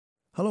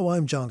Hello,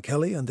 I'm John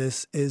Kelly, and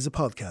this is a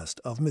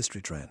podcast of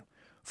Mystery Train.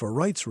 For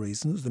rights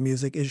reasons, the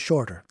music is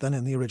shorter than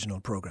in the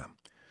original programme.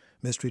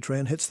 Mystery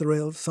Train hits the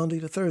rails Sunday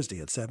to Thursday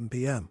at 7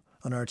 p.m.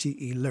 on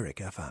RTE Lyric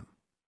FM.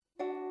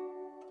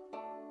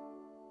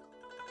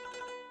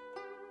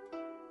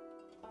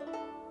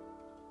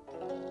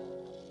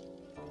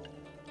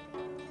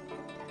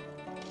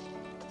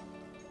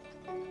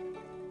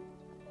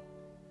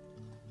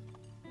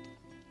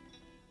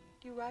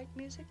 Do you write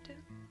music too?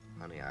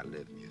 Honey, I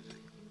live music.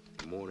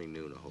 Morning,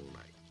 noon, the whole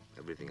night.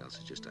 Everything else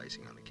is just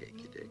icing on the cake,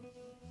 you dig?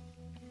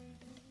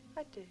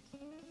 I do.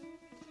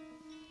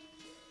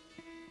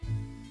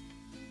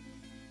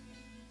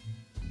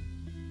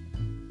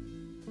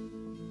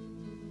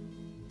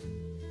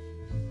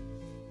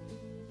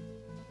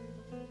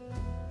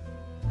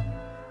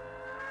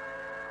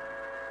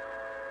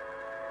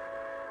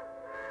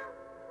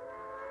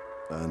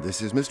 And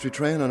this is Mystery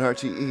Train on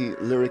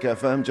RTE Lyric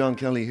FM. John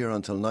Kelly here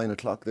until 9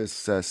 o'clock this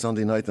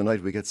Sunday night, the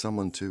night we get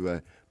someone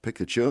to pick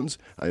the tunes.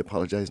 I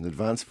apologise in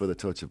advance for the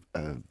touch of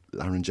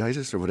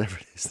laryngitis or whatever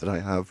it is that I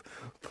have,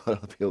 but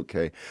I'll be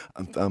okay.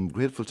 I'm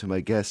grateful to my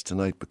guest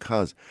tonight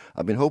because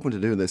I've been hoping to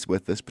do this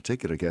with this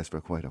particular guest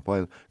for quite a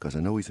while because I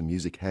know he's a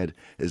music head.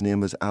 His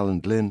name is Alan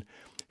Glynn.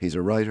 He's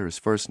a writer. His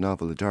first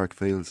novel, The Dark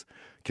Fields,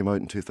 came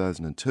out in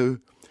 2002,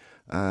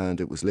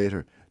 and it was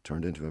later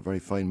turned into a very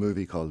fine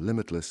movie called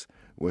Limitless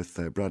with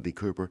Bradley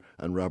Cooper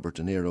and Robert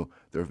De Niro.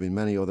 There have been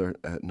many other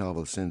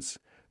novels since,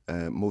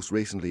 most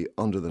recently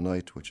Under the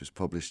Night, which was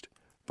published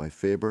by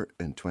Faber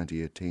in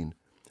 2018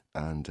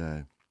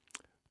 and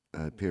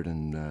appeared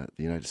in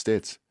the United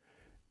States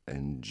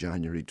in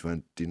January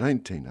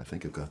 2019. I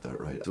think I've got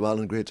that right. So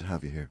Alan, great to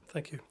have you here.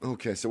 Thank you.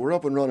 Okay, so we're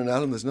up and running,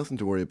 Alan. There's nothing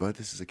to worry about.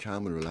 This is a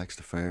calm and relaxed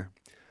affair.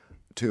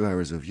 2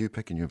 hours of you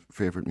picking your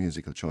favourite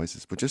musical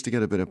choices. But just to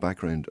get a bit of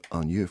background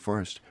on you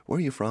first, where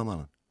are you from,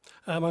 Alan?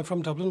 I'm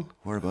from Dublin.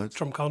 Whereabouts?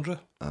 Drumcondra.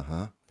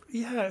 Uh-huh.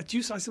 Yeah,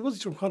 I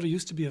suppose Drumcondra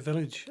used to be a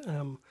village.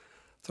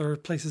 There are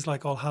places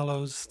like All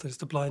Hallows, there's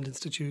the Blind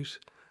Institute,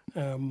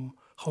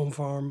 Home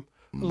Farm,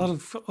 a lot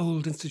of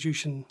old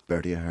institution.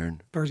 Bertie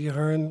Ahern. Bertie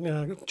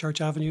Ahern, Church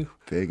Avenue.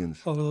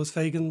 Fagans. All of those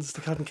Fagans,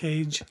 the Cat and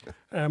Cage.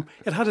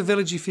 It had a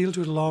villagey feel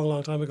to it a long,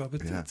 long time ago,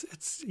 but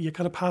it's you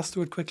kind of pass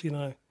through it quickly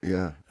now.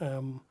 Yeah.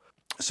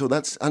 So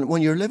that's, and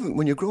when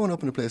you're growing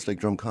up in a place like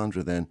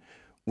Drumcondra then,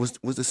 was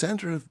the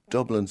centre of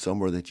Dublin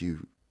somewhere that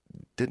you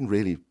didn't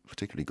really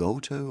particularly go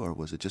to, or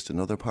was it just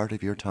another part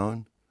of your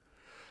town?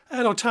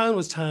 No, town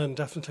was town,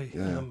 definitely.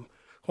 Yeah.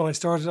 When I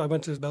started, I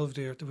went to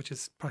Belvedere, which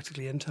is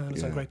practically in town.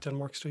 It's on Great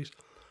Denmark Street.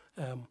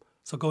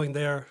 So going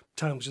there,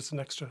 town was just an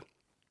extra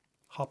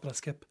hop and a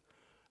skip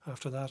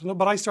after that. No,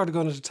 but I started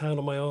going into town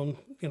on my own,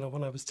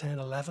 when I was 10,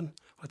 11.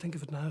 I think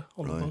of it now,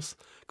 on the bus,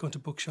 going to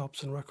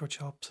bookshops and record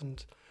shops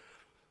and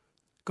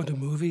going to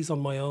movies on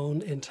my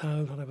own in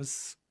town when I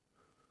was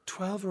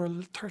 12 or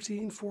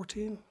 13,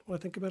 14, when I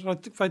think about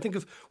it. If I think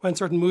of when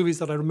certain movies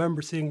that I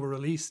remember seeing were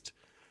released,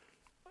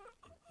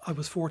 I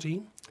was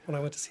 14 when I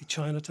went to see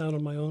Chinatown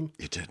on my own.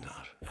 You did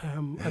not. I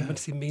went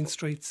to see Mean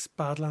Streets,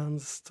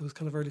 Badlands, those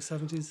kind of early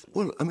 70s.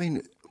 Well, I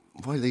mean,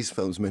 while these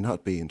films may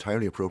not be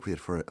entirely appropriate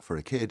for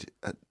a kid,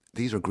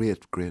 these are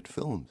great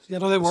films. Yeah,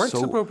 no, they weren't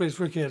appropriate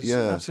for a kid.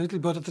 Yeah, absolutely.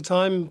 But at the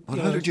time, well,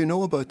 how did you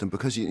know about them?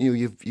 Because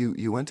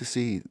you went to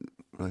see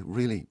like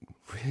really,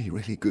 really,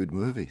 really good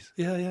movies.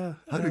 Yeah.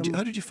 How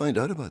did you find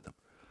out about them?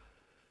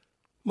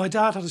 My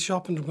dad had a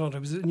shop in Drumcondra. He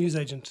was a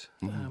newsagent,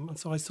 and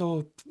so I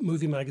saw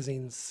movie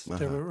magazines.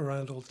 They were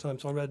around all the time,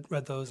 so I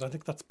read those. And I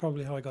think that's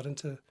probably how I got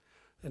into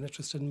an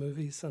interest in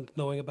movies and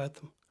knowing about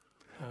them.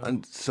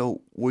 And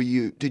so,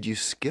 did you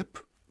skip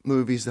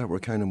movies that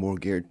were kind of more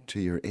geared to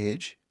your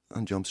age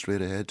and jump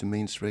straight ahead to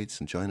Mean Streets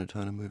and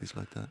Chinatown and movies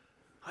like that?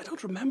 I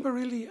don't remember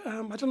really.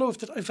 I don't know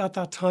if at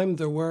that time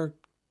there were.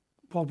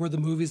 What were the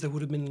movies that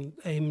would have been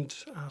aimed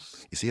at?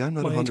 You see, I'm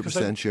not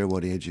 100% sure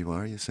what age you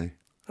are, you see.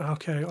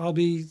 Okay, I'll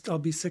be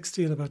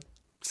 60 in about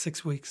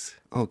 6 weeks.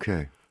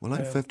 Okay, well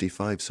I'm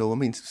 55, so I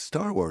mean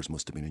Star Wars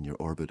must have been in your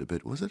orbit a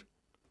bit, was it?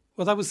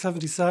 Well, that was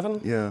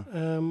 77. Yeah.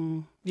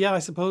 Yeah, I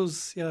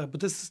suppose. Yeah, but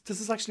this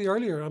is actually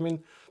earlier. I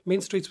mean, Mean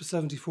Streets was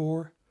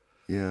 74.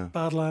 Yeah.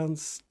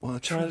 Badlands. Well,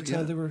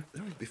 Chinatown. They were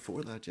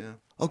before that. Yeah.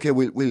 Okay,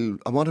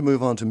 I want to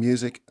move on to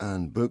music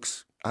and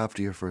books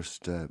after your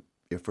first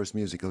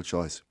musical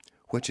choice,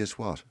 which is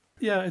what?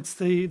 Yeah, it's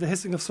the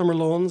Hissing of Summer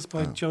Lawns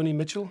by Joni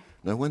Mitchell.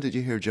 Now, when did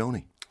you hear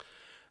Joni?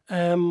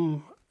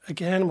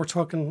 Again, we're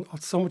talking,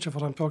 so much of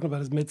what I'm talking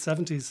about is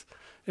mid-70s.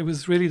 It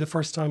was really the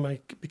first time I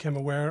became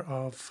aware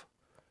of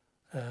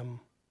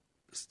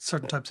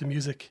certain types of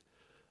music.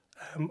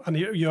 And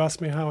you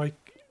asked me how I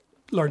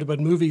learned about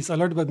movies. I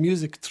learned about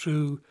music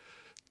through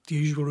the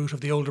usual route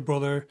of the older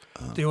brother,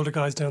 the older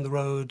guys down the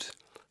road.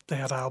 They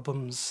had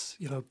albums,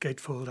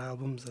 gatefold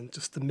albums, and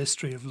just the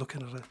mystery of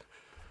looking at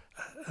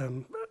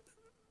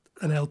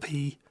an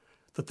LP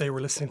that they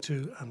were listening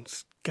to and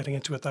getting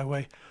into it that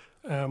way.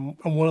 And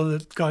one of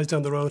the guys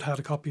down the road had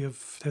a copy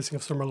of Hissing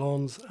of Summer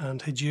Lawns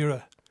and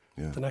Hejira,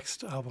 the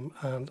next album,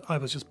 and I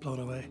was just blown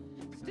away.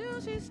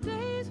 Still she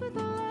stays with a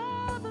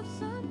love of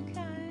some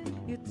kind.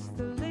 It's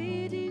the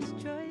lady's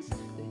choice.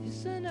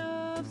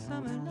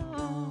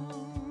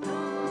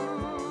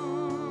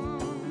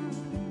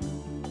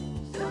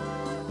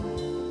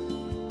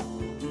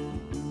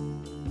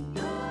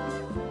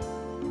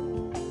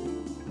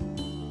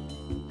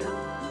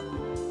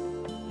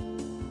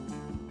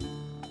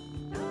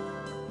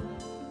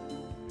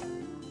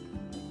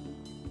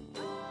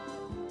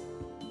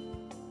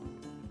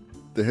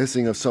 The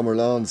Hissing of Summer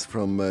Lawns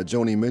from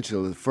Joni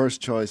Mitchell, the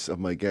first choice of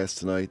my guest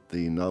tonight,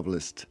 the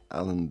novelist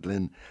Alan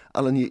Glynn.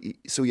 Alan,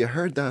 so you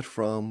heard that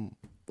from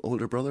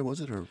older brother, was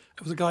it? Or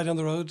it was a guy down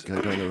the road.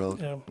 Guy down the road?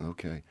 Yeah.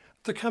 Okay.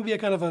 There can be a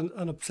kind of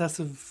an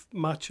obsessive,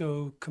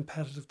 macho,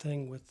 competitive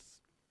thing with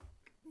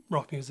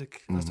rock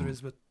music, as there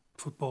is with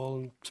football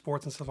and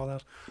sports and stuff like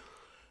that.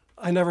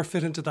 I never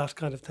fit into that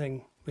kind of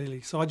thing, really.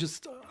 So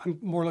I'm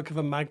more like of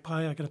a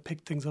magpie. I kind of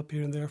pick things up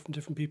here and there from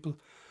different people.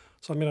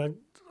 So, I mean,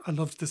 I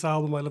loved this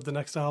album. I loved the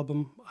next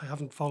album. I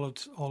haven't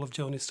followed all of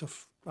Joni's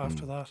stuff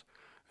after that.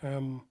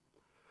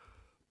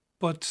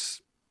 But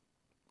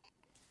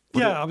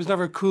I was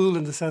never cool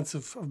in the sense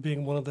of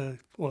being one of the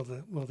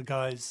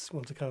guys,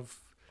 one of the kind of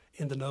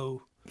in the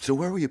know. So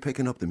where were you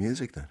picking up the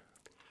music then?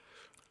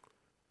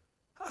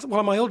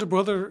 Well, my older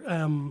brother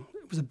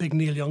was a big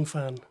Neil Young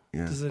fan.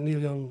 Yeah. There's a Neil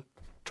Young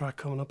track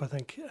coming up, I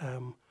think,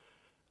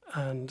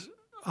 and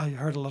I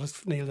heard a lot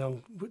of Neil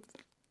Young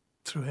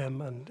through him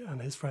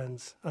and his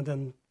friends, and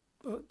then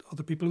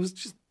other people. It was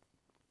just,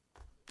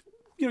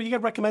 you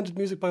get recommended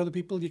music by other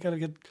people. You kind of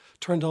get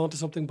turned on to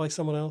something by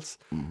someone else,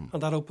 and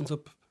that opens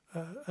up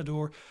a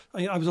door.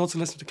 I was also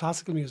listening to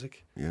classical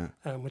music,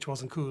 which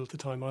wasn't cool at the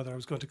time either. I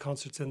was going to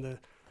concerts in the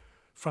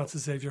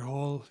Francis Xavier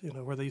Hall,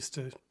 where they used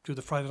to do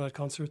the Friday night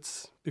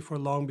concerts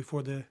long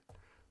before the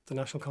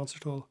National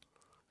Concert Hall.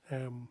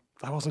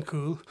 That wasn't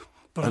cool,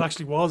 but it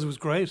actually was. It was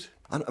great.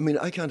 And I mean,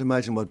 I can't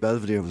imagine what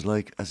Belvedere was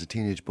like as a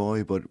teenage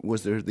boy, but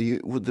would there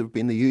have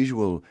been the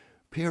usual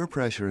peer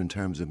pressure in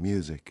terms of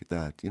music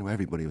that,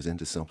 everybody was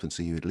into something,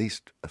 so you at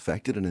least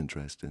affected an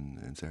interest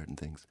in certain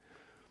things?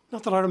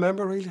 Not that I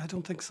remember, really. I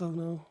don't think so,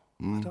 no.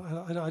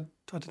 I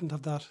didn't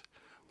have that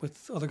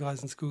with other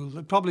guys in school.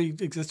 It probably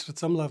existed at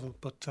some level,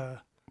 but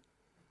that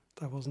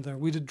wasn't there.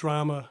 We did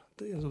drama.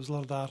 There was a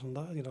lot of that, and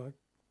that,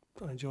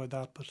 I enjoyed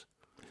that. But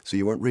so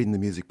you weren't reading the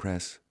music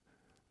press?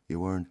 You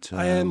weren't...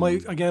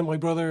 my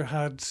brother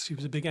he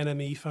was a big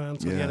NME fan,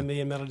 so the NME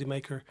and Melody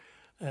Maker.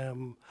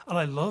 And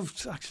I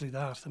loved, actually,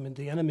 that. I mean,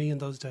 the NME in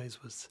those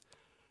days was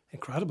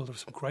incredible. There were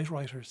some great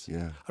writers.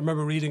 Yeah. I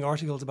remember reading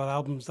articles about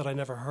albums that I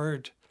never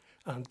heard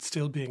and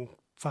still being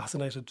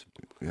fascinated.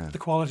 Yeah. The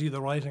quality of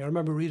the writing. I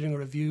remember reading a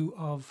review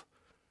of...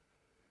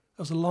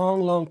 It was a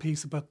long, long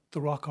piece about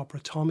the rock opera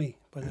Tommy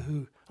by The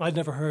Who. I'd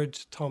never heard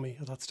Tommy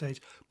at that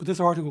stage. But this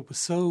article was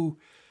so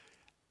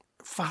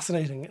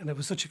fascinating, and it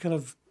was such a kind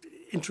of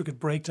intricate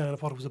breakdown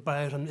of what it was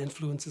about and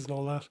influences and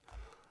all that,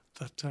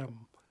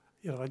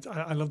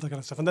 I love that kind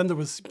of stuff. And then there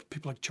was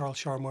people like Charles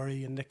Shaar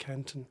Murray and Nick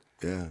Kent.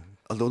 Yeah.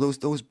 Although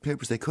those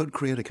papers, they could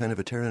create a kind of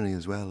a tyranny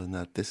as well, in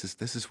that this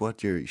is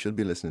what you should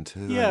be listening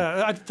to.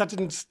 Yeah,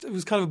 it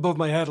was kind of above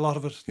my head, a lot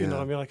of it. You know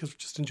what I mean? I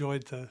just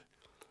enjoyed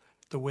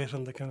the wit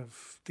and the kind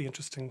of the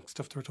interesting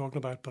stuff they were talking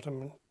about. But I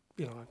mean,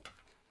 I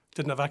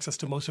didn't have access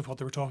to most of what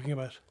they were talking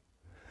about.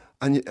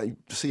 And you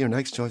see, your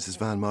next choice is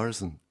Van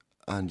Morrison,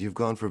 and you've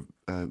gone for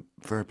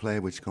Fair Play,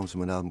 which comes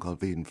from an album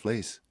called Weed and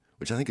Fleece,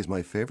 which I think is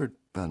my favourite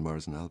Van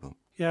Morrison album.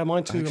 Yeah,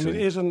 mine too. Actually. I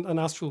mean, it and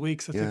Astral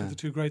Weeks, I think, are the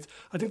two greats.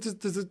 I think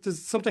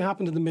there's something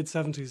happened in the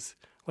mid-70s,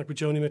 like with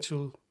Joni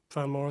Mitchell,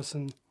 Van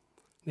Morrison,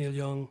 Neil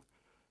Young,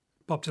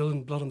 Bob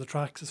Dylan, Blood on the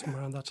Tracks is from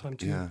around that time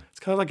too. Yeah. It's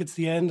kind of like it's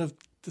the end of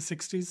the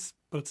 60s,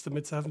 but it's the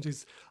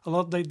mid-70s. A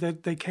lot,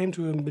 they came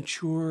to a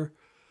mature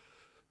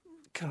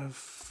kind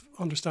of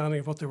understanding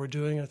of what they were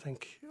doing, I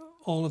think,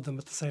 all of them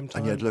at the same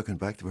time. And yet, looking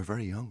back, they were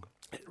very young.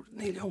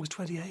 Neil Young was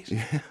 28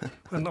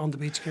 when On the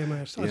Beach came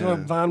out. I don't know,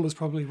 Van was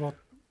probably what?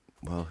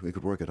 Well, we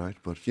could work it out,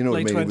 but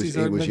late 20s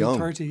he was maybe young.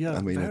 30, yeah.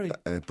 I mean,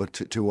 very. But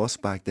to us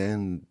back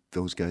then,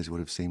 those guys would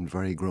have seemed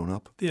very grown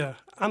up. Yeah,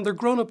 and they're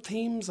grown up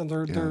themes, and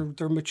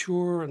they're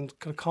mature and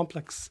kind of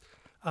complex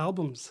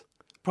albums.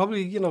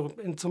 Probably,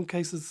 in some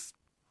cases,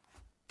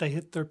 they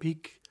hit their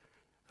peak,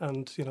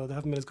 and they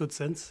haven't been as good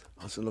since.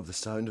 I also love the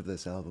sound of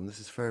this album. This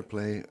is Fair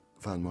Play,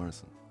 Van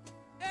Morrison.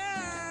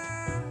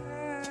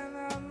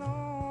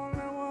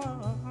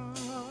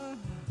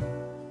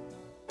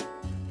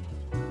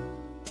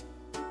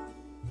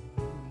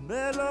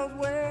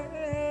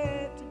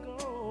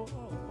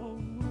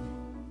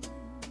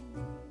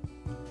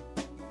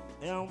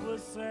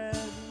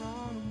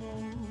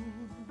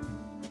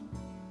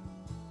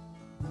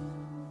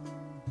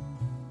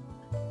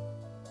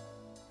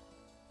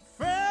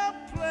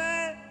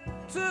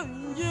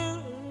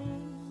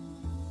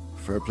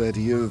 Fair Play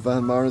to You,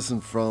 Van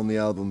Morrison from the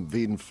album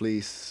Weed and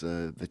Fleece,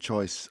 the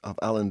choice of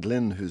Alan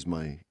Glynn, who's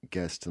my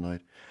guest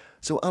tonight.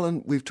 So,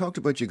 Alan, we've talked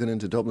about you going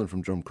into Dublin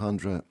from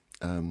Drumcondra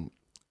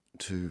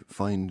to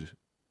find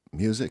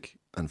music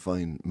and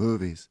find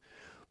movies.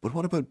 But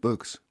what about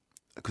books?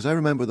 Because I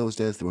remember those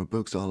days there were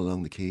books all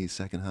along the quays,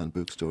 second-hand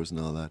bookstores and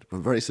all that. They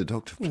were very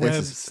seductive places.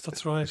 Webb's,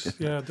 that's right.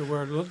 Yeah, there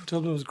were.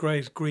 Dublin was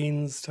great.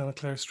 Greens down at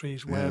Clare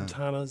Street, Webb,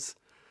 Hannah's.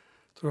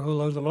 There were a whole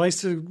load of them. And I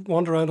used to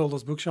wander around all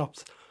those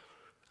bookshops.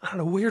 And in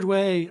a weird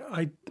way,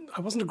 I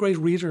wasn't a great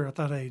reader at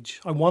that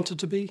age. I wanted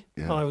to be.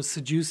 Yeah. I was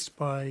seduced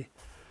by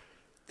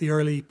the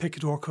early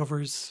Picador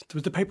covers. There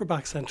was the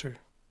Paperback Centre,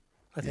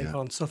 I think,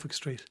 on Suffolk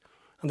Street.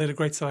 And they had a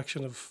great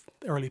selection of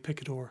early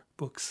Picador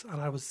books. And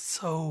I was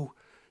so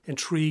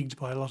intrigued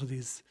by a lot of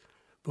these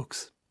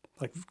books,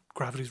 like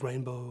Gravity's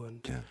Rainbow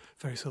and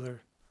various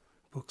other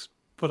books.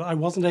 But I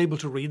wasn't able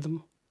to read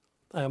them.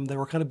 They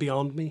were kind of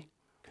beyond me.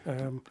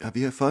 Have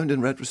you found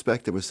in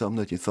retrospect there were some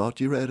that you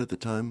thought you read at the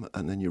time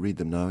and then you read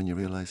them now and you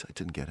realise I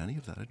didn't get any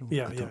of that?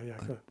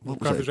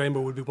 Gravity's Rainbow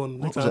would be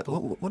one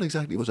example. What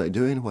exactly was I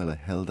doing while I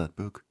held that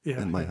book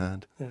in my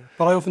hand? Yeah.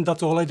 But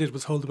that's all I did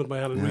was hold them in my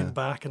hand and read the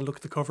back and look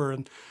at the cover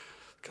and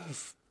kind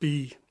of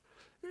be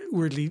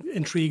weirdly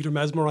intrigued or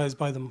mesmerised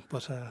by them,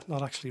 but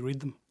not actually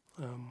read them.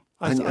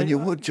 And you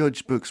would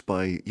judge books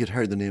by, you'd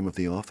heard the name of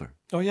the author.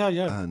 Oh, yeah.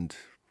 And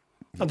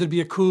there'd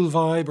be a cool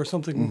vibe or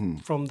something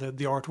from the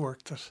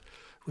artwork that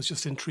was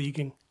just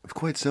intriguing. It's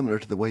quite similar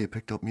to the way you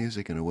picked up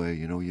music in a way,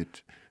 you know, you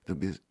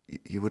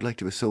would like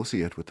to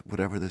associate with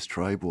whatever this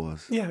tribe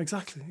was. Yeah,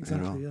 exactly, you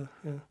know?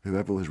 yeah.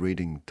 Whoever was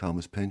reading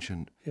Thomas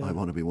Pynchon, I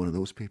want to be one of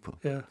those people,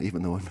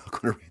 even though I'm not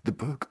going to read the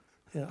book.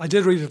 Yeah, I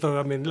did read it though,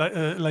 I mean,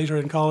 later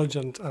in college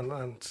and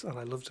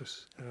I loved it.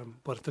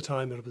 But at the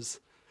time it was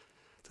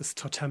this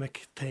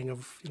totemic thing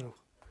of, you know,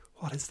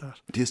 what is that?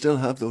 Do you still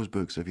have those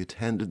books? Have you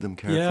tended them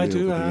carefully? Yeah, I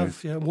do over the have.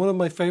 years? Yeah, one of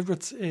my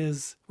favourites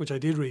is, which I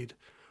did read,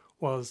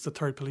 was The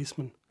Third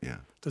Policeman. Yeah.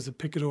 There's a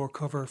Picador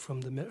cover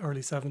from the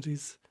early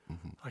 70s.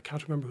 I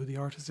can't remember who the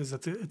artist is.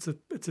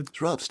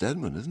 It's Ralph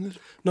Steadman, isn't it?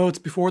 No, it's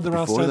before the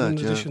Ralph Steadman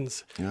that,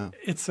 editions. Yeah.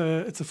 It's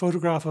a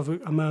photograph of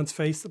a man's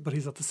face, but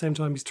he's at the same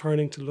time he's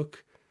turning to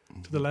look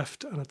to the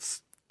left, and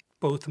it's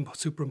both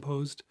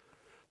superimposed.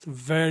 It's a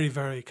very,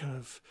 very kind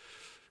of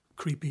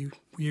creepy,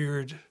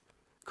 weird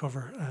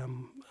cover,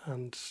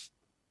 and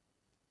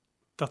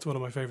that's one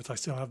of my favourites. I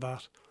still have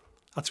that.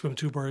 At Swim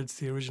Two Birds,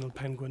 the original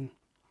Penguin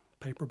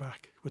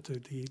paperback with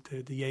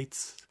the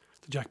Yeats,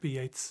 the Jack B.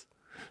 Yeats.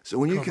 So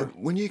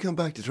when you come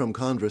back to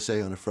Drumcondra,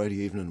 say on a Friday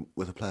evening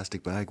with a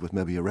plastic bag with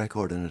maybe a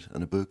record in it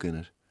and a book in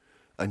it,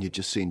 and you'd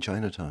just seen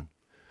Chinatown,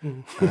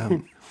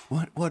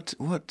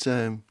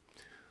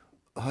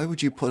 how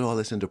would you put all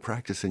this into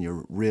practice in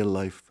your real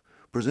life?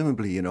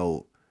 Presumably, you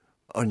know,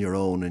 on your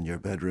own in your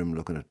bedroom,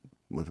 looking at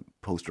with a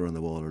poster on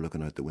the wall or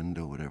looking out the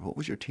window, whatever. What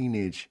was your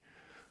teenage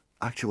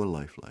actual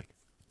life like?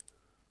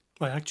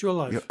 My actual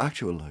life? Your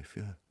actual life,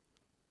 yeah.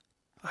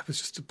 I was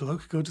just a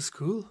bloke going to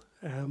school.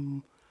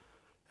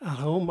 At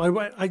home,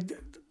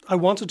 I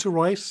wanted to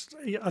write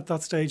at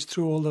that stage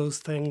through all those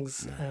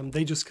things.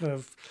 They just kind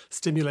of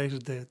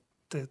stimulated the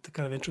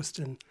kind of interest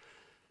in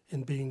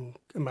being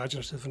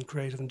imaginative and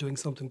creative and doing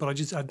something. But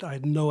I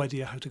had no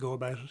idea how to go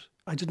about it.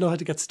 I didn't know how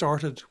to get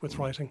started with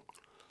writing.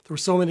 There were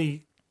so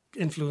many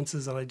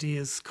influences and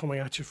ideas coming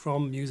at you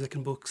from music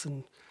and books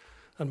and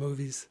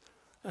movies.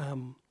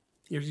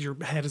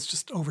 Your head is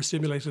just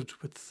overstimulated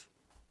with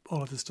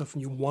all of this stuff,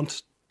 and you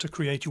want to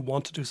create, you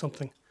want to do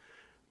something,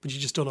 but you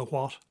just don't know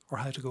what or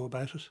how to go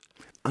about it.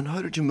 And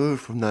how did you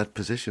move from that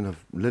position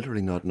of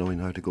literally not knowing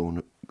how to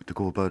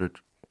go about it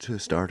to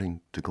starting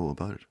to go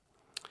about it?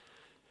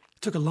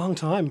 It took a long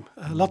time,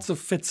 lots of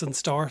fits and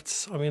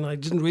starts. I mean, I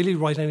didn't really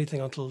write anything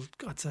until,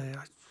 I'd say,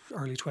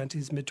 early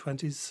 20s,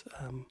 mid-20s.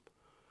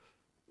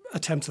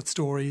 Attempts at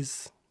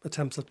stories,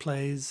 attempts at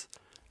plays,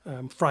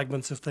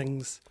 fragments of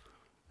things.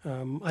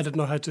 I didn't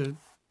know how to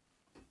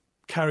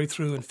carry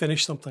through and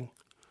finish something.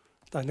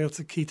 I think that's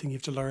the key thing you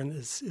have to learn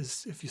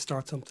is if you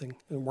start something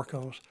and work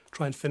on it,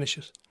 try and finish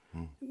it.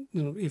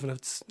 You know, even if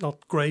it's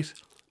not great,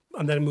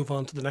 and then move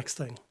on to the next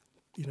thing.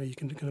 You know, you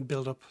can kind of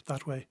build up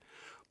that way.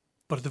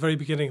 But at the very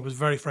beginning, it was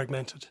very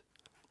fragmented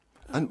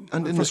and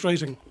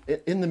frustrating.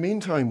 In the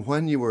meantime,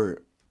 when you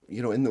were,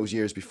 you know, in those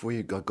years before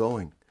you got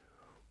going,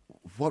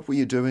 what were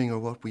you doing or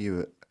what were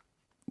you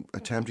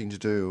attempting to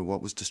do, or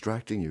what was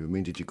distracting you? I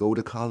mean, did you go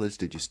to college?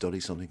 Did you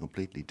study something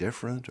completely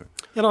different? Or?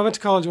 You know, I went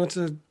to college. I went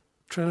to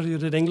Trinity. I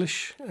did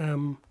English,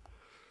 and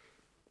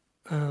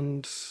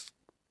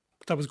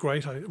that was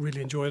great. I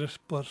really enjoyed it,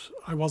 but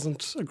I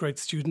wasn't a great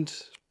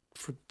student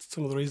for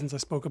some of the reasons I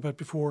spoke about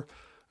before.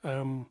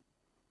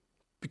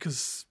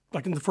 Because,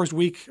 like in the first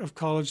week of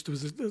college, there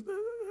was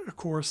a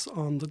course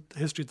on the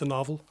history of the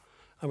novel,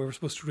 and we were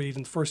supposed to read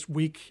in the first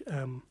week,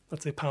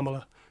 let's say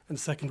Pamela, in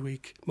the second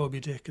week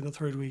Moby Dick, in the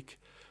third week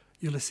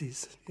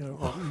Ulysses, you know,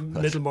 or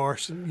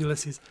Middlemarch and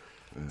Ulysses.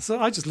 Yeah. So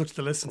I just looked at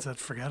the list and said,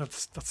 forget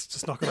it, that's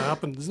just not going to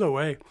happen. There's no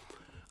way.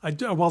 I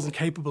wasn't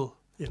capable,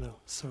 you know.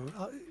 So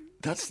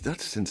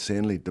that's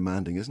insanely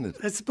demanding, isn't it?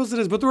 I suppose it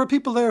is. But there were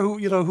people there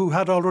who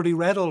had already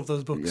read all of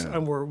those books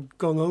and were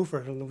going over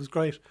it, and it was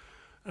great.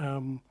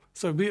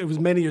 So it was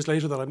many years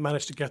later that I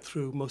managed to get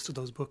through most of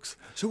those books.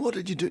 So what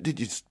did you do? Did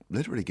you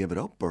literally give it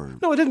up? Or?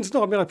 No, I didn't.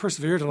 No, I mean, I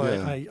persevered, and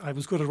I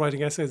was good at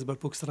writing essays about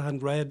books that I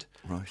hadn't read.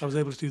 Right. I was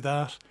able to do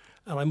that,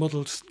 and I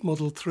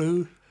muddled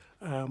through,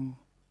 and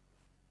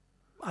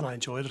I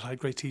enjoyed it. I had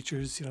great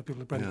teachers, you know,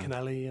 people like Brendan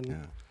Kennelly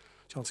and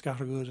John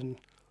Scattergood, and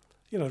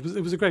you know,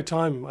 it was a great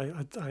time.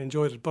 I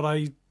enjoyed it, but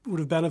I would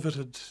have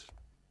benefited,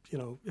 you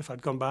know, if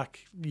I'd gone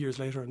back years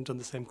later and done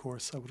the same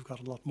course, I would have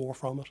got a lot more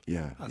from it.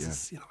 Yeah,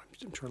 you know,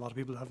 I'm sure a lot of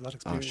people have that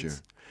experience. Oh, sure.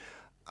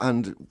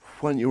 And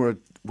when you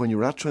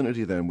were at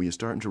Trinity, then were you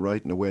starting to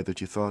write in a way that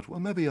you thought, well,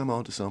 maybe I'm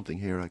onto something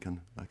here. I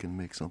can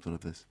make something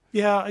of this.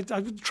 Yeah, I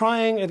was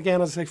trying, and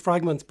again, as I say,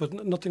 fragments, but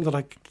nothing that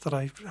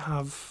I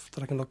have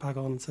that I can look back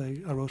on and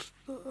say I wrote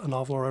a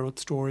novel or I wrote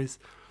stories.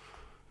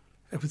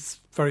 It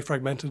was very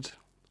fragmented.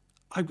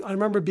 I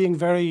remember being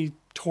very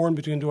torn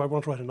between, do I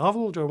want to write a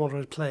novel, do I want to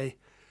write a play,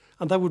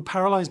 and that would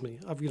paralyse me.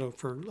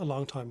 For a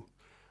long time,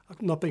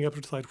 not being able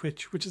to decide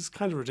which is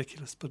kind of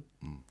ridiculous, but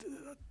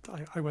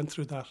I went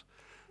through that.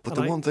 But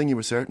And the one thing you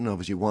were certain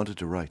of is you wanted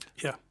to write.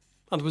 Yeah,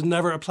 and there was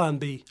never a plan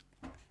B.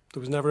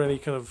 There was never any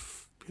kind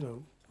of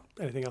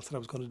anything else that I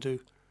was going to do.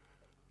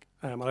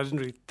 And I didn't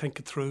really think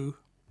it through.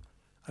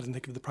 I didn't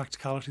think of the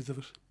practicalities of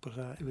it, but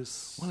it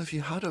was... Well, if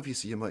you had,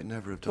 obviously, you might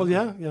never have done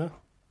Well, it. yeah.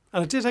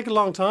 And it did take a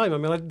long time. I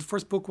mean, the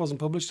first book wasn't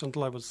published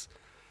until I was,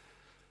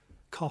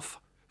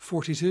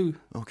 42.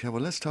 Okay,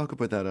 well, let's talk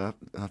about that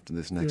after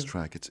this next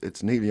track.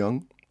 It's Neil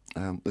Young.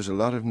 There's a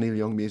lot of Neil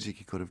Young music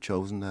you could have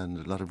chosen,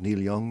 and a lot of Neil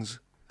Youngs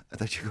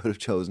that you could have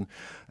chosen.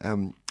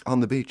 On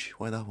the Beach,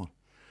 why that one?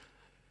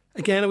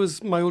 Again, it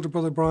was my older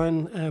brother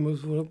Brian. It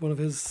was one of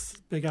his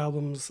big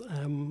albums,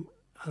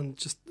 and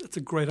just it's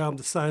a great album.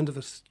 The sound of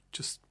it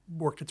just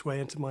worked its way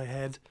into my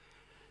head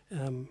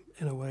in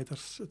a way that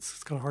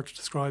it's kind of hard to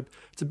describe.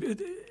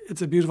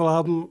 It's a beautiful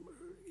album.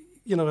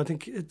 I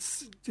think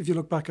it's, if you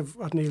look back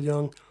at Neil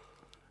Young,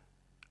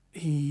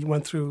 he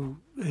went through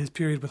his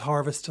period with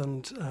Harvest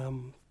and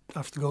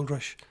after the Gold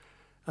Rush,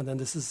 and then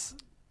this is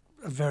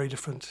a very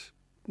different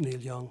Neil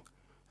Young.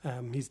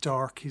 He's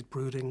dark, he's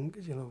brooding,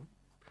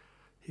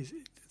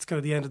 it's kind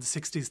of the end of the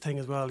 60s thing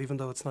as well, even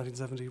though it's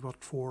 1970,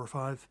 4 or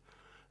 5.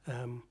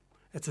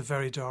 It's a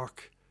very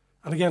dark,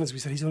 and again, as we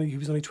said, he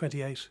was only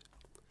 28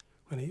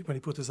 when he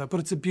put this out.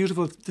 But it's a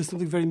beautiful, there's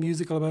something very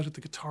musical about it.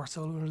 The guitar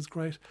solo in it is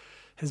great.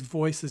 His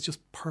voice is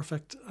just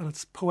perfect, and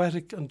it's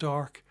poetic and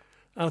dark,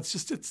 and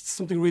it's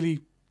something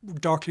really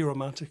darkly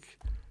romantic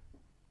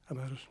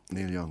about it.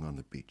 Neil Young, On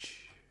the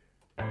Beach.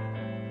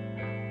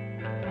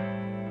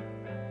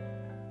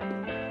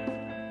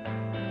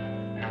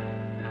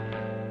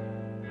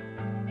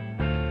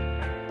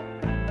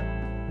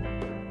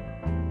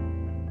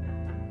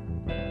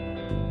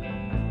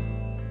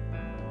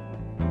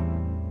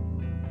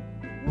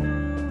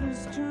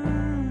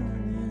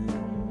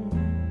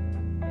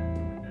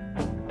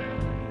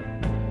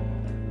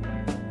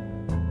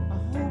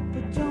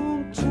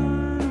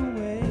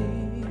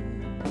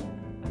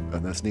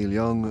 That's Neil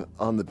Young,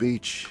 On the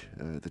Beach,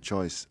 the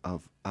choice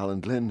of Alan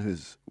Glynn,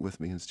 who's with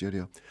me in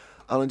studio.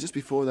 Alan, just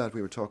before that,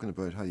 we were talking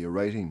about how your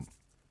writing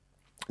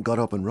got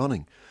up and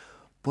running.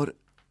 And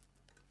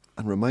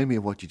remind me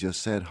of what you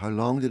just said. How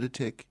long did it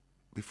take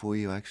before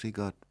you actually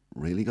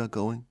really got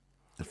going?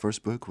 The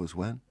first book was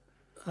when?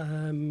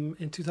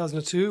 In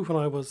 2002, when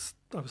I was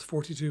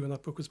 42 when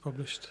that book was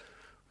published.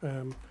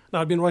 Now,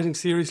 I'd been writing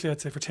seriously,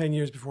 I'd say, for 10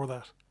 years before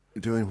that.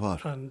 Doing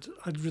what? And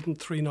I'd written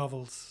 3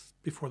 novels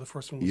before the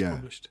first one was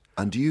published.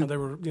 And they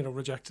were,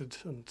 rejected,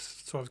 and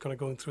so I was kind of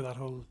going through that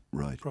whole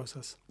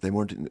process. They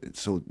weren't,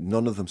 so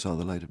none of them saw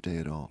the light of day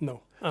at all?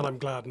 No, and I'm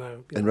glad now.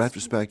 In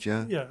retrospect,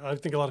 yeah? Yeah, I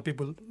think a lot of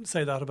people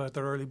say that about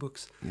their early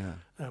books. Yeah.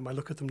 I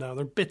look at them now,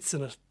 there are bits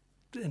in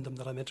them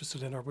that I'm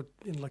interested in or would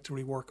like to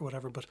rework or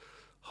whatever, but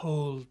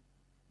whole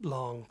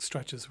long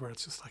stretches where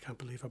it's just, I can't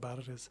believe how bad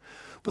it is.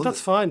 But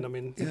that's fine. I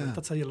mean,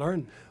 that's how you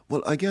learn.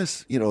 Well, I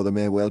guess, there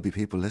may well be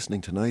people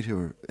listening tonight who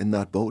are in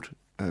that boat,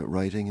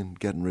 writing and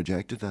getting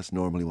rejected. That's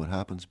normally what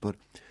happens. But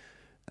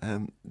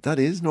that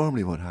is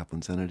normally what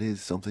happens, and it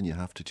is something you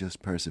have to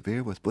just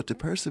persevere with. But to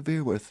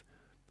persevere with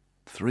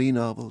 3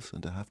 novels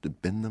and to have to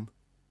bin them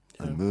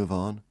and move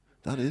on,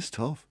 that is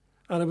tough.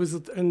 And it was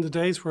in the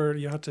days where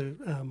you had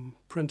to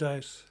print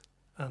out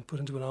and put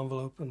into an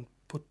envelope and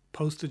put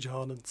postage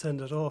on and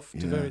send it off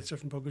to various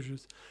different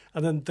publishers,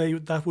 and then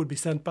that would be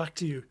sent back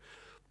to you,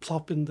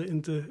 plop into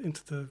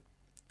the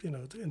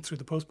through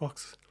the post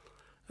box.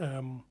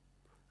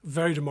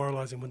 Very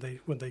demoralising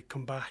when they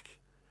come back,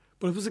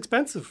 but it was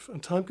expensive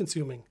and time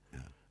consuming. Yeah.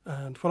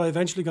 And when I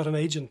eventually got an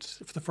agent,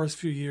 for the first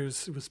few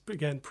years, it was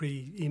again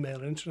pre-email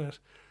and internet.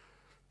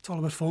 It's all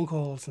about phone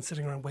calls and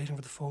sitting around waiting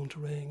for the phone to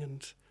ring,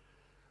 and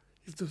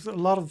there's a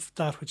lot of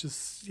that which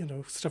is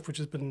stuff which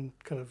has been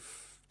kind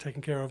of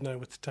taken care of now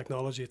with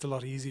technology. It's a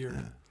lot easier.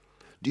 Yeah.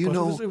 Do you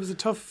know? It was a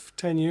tough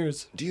 10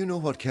 years. Do you know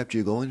what kept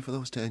you going for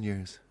those 10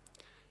 years?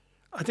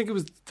 I think it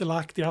was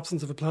the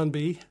absence of a plan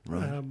B.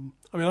 Right.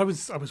 I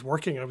was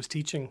working, I was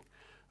teaching,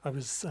 I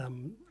was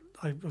in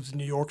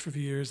New York for a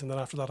few years, and then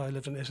after that I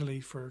lived in Italy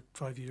for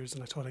 5 years,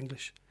 and I taught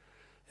English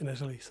in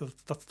Italy. So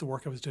that's the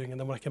work I was doing. And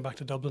then when I came back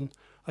to Dublin,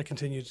 I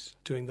continued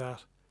doing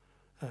that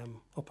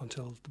up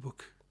until the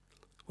book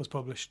was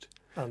published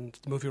and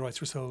the movie rights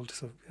were sold.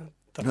 So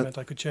that meant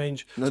I could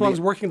change. So I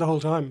was working the whole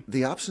time.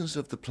 The absence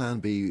of the plan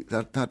B,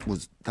 that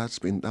was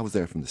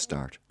there from the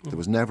start. There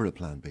was never a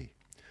plan B.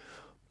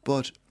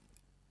 But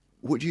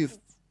would you,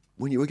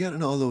 when you were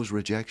getting all those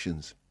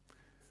rejections,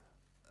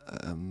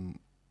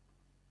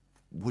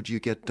 would you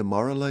get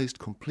demoralised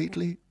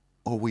completely,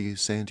 or were you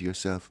saying to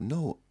yourself,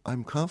 "No,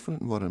 I'm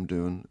confident in what I'm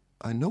doing.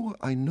 I know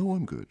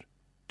I'm good.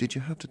 did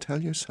you have to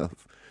tell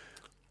yourself,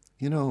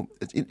 you know,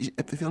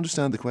 if you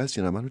understand the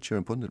question, I'm not sure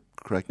I'm putting it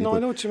correctly. No, I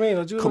know what you mean.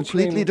 I do know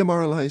completely what you mean.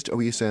 demoralised, or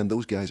were you saying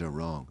those guys are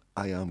wrong?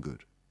 I am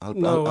good. I'll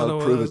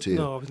No, prove it to you.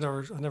 No,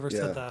 I never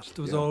said that.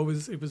 There was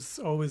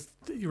always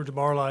you were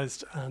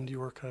demoralised and you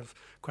were kind of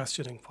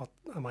questioning, what,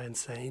 am I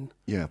insane?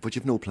 Yeah, but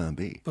you've no plan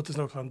B. But there's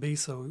no plan B,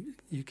 so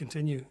you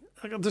continue.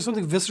 There's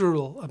something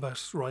visceral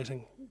about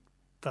writing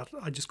that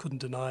I just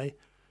couldn't deny.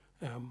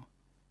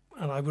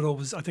 And I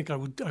think I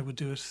would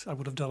do it. I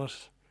would have done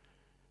it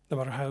no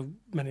matter how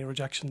many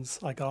rejections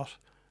I got.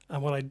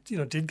 And when I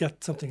did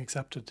get something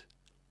accepted,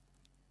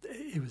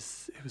 it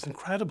was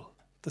incredible.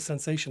 The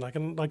sensation. I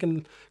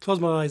can close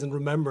my eyes and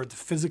remember the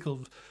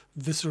physical,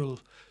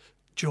 visceral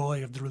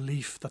joy of the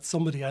relief that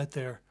somebody out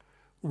there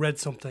read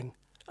something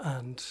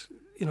and,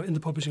 in the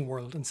publishing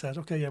world and said,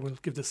 okay, yeah, we'll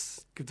give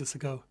this a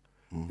go.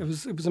 It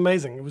was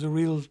amazing. It was a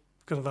real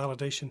kind of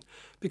validation,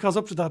 because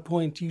up to that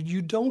point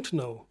you don't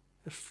know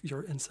if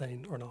you're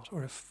insane or not,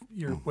 or if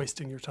you're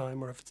wasting your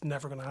time, or if it's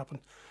never going to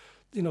happen.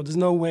 There's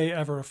no way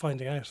ever of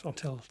finding out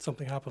until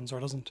something happens or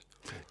doesn't.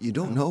 You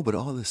don't know, but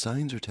all the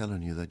signs are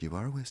telling you that you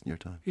are wasting your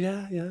time.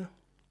 Yeah.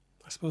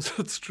 I suppose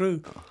that's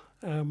true.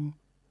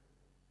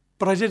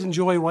 But I did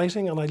enjoy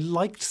writing, and I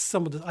liked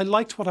I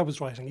liked what I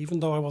was writing, even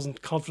though I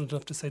wasn't confident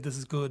enough to say this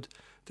is good,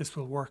 this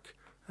will work.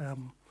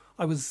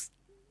 I was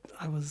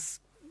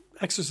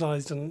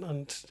exercised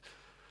and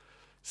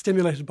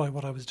stimulated by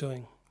what I was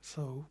doing.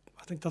 So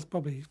I think that's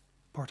probably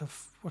part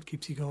of what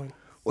keeps you going.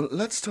 Well,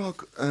 let's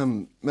talk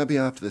maybe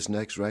after this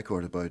next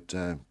record about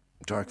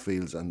Dark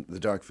Fields and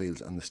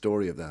the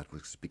story of that,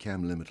 which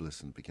became Limitless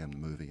and became the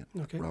movie,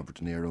 and Okay. Robert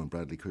De Niro and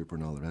Bradley Cooper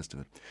and all the rest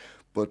of it.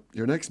 But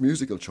your next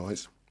musical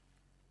choice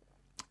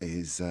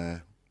is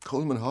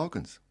Coleman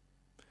Hawkins.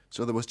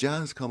 So there was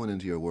jazz coming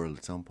into your world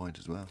at some point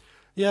as well.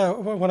 Yeah,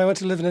 when I went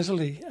to live in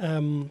Italy,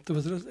 there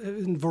was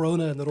in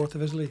Verona, in the north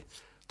of Italy,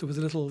 there was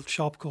a little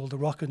shop called the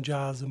Rock and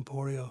Jazz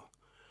Emporio,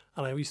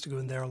 and I used to go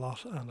in there a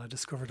lot. And I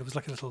discovered it was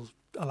like a little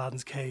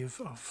Aladdin's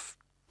cave of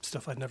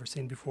stuff I'd never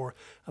seen before.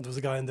 And there was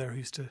a guy in there who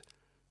used to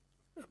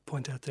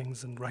point out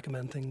things and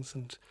recommend things.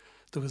 And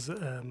there was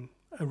a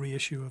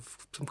reissue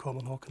of some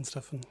Coleman Hawkins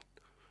stuff. And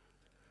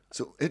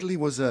So Italy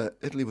was a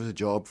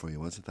job for you,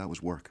 was it? That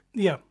was work.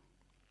 yeah,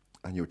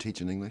 And you were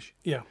teaching English.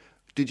 yeah.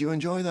 Did you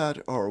enjoy that,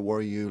 or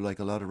were you like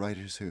a lot of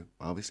writers who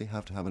obviously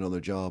have to have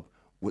another job?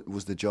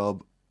 Was the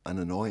job an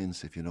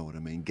annoyance, if you know what I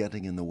mean,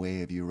 getting in the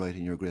way of you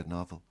writing your great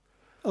novel?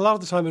 A lot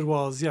of the time it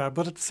was, yeah.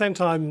 But at the same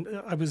time,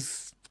 I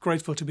was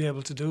grateful to be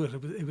able to do it.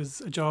 It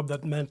was a job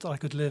that meant I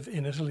could live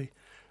in Italy.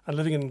 And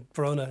living in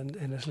Verona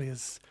in Italy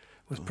was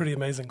pretty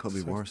amazing. Could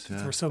be worse, yeah.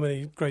 There were so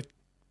many great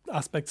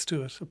aspects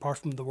to it, apart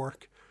from the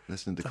work.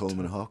 Listening to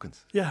Coleman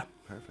Hawkins. Yeah.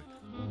 Perfect.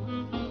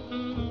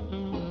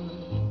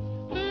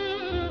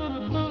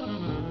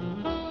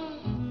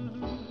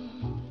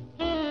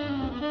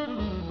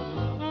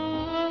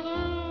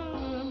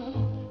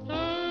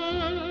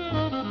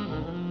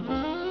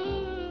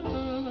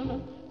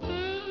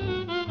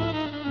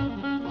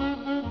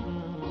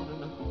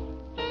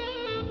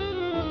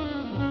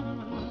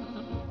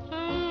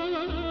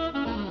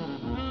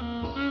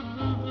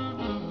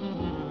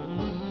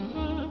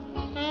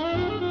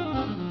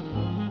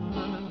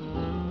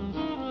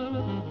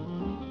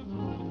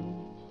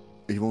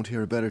 You won't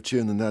hear a better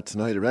tune than that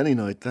tonight or any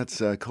night.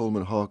 That's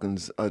Coleman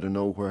Hawkins, Out of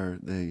Nowhere.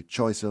 The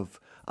choice of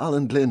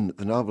Alan Glynn,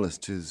 the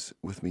novelist, is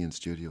with me in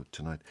studio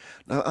tonight.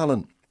 Now,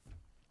 Alan,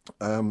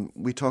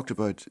 we talked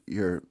about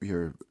your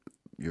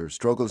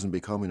struggles in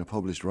becoming a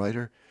published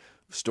writer.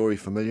 Story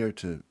familiar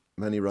to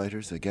many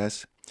writers, I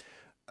guess.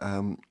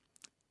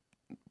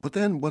 But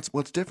then,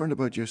 what's different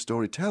about your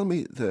story? Tell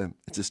me,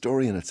 it's a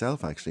story in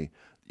itself, actually.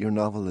 Your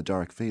novel, The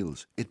Dark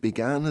Fields. It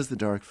began as The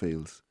Dark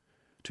Fields.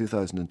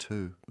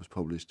 2002 was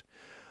published,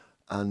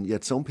 and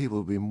yet some people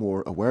will be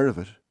more aware of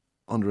it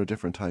under a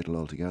different title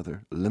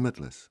altogether,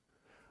 Limitless,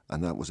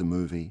 and that was a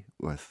movie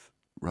with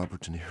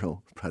Robert De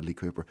Niro, Bradley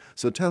Cooper.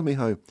 So tell me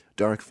how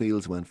Dark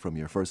Fields went from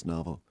your first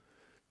novel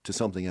to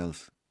something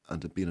else and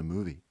to being a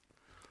movie.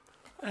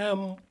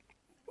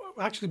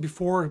 Actually,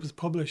 before it was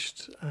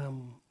published,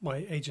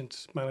 my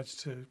agent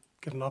managed to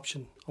get an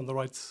option on the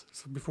rights,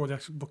 so before the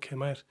actual book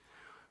came out,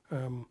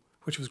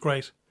 which was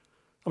great.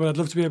 I mean, I'd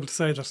love to be able to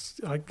say that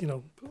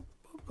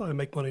I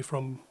make money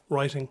from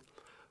writing,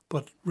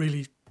 but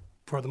really,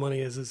 where the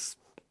money is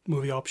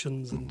movie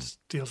options and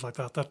deals like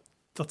that.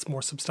 That's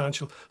more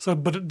substantial. So,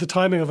 but the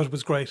timing of it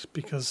was great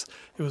because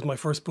it was my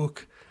first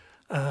book,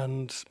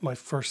 and my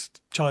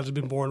first child had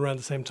been born around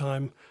the same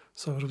time.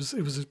 So it was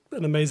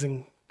an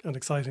amazing and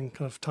exciting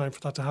kind of time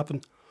for that to happen.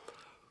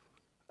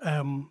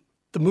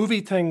 The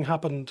movie thing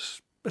happened.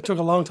 It took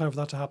a long time for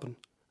that to happen.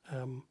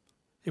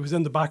 It was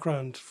in the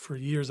background for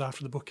years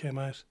after the book came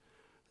out.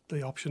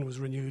 The option was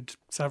renewed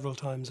several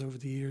times over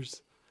the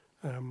years.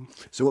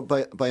 So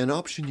by an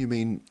option, you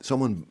mean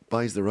someone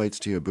buys the rights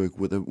to your book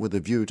with a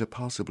view to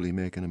possibly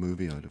making a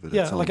movie out of it?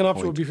 Yeah, like an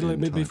option would be for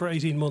maybe for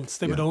 18 months.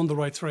 They would Yeah. own the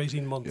rights for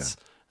 18 months,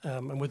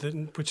 and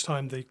within which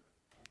time they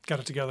get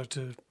it together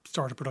to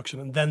start a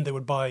production, and then they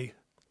would buy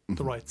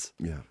the rights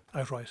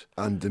outright.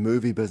 And the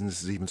movie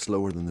business is even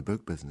slower than the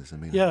book business. I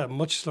mean, yeah,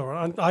 much slower.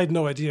 And I had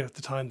no idea at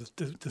the time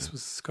that this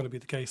was going to be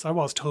the case. I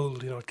was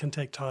told, it can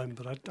take time,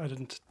 but I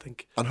didn't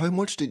think. And how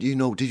much did you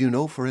know? Did you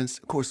know, for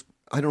instance, of course,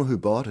 I don't know who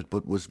bought it,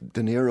 but was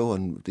De Niro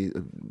and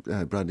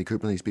the Bradley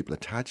Cooper and these people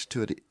attached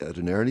to it at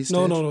an early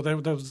stage? No.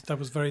 That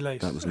was very late.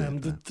 That was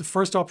late. The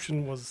first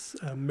option was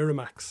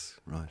Miramax,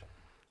 right?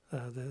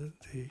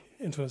 The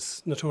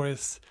infamous,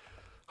 notorious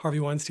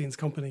Harvey Weinstein's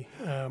company.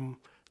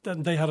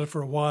 Then they had it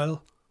for a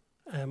while,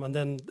 and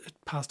then it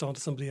passed on to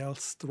somebody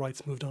else. The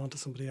rights moved on to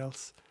somebody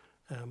else,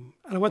 and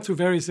it went through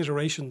various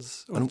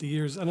iterations over the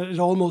years, and it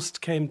almost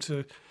came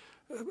to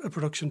a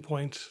production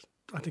point.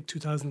 I think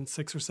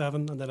 2006 or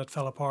 7, and then it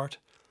fell apart,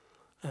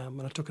 and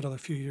it took another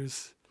few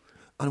years.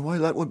 And while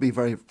that would be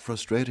very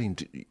frustrating,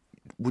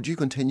 would you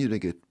continue to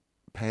get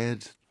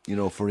paid,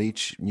 for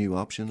each new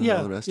option and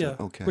all the rest of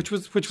it? Okay. Which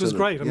was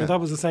great. I mean, that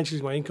was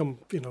essentially my income,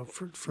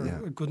 for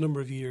a good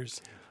number of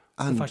years.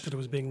 And the fact that it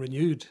was being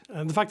renewed.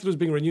 And the fact that it was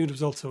being renewed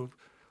was also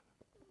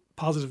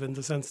positive in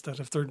the sense that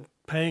if they're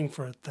paying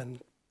for it, then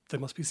they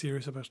must be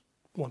serious about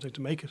wanting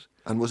to make it.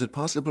 And was it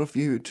possible for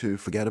you to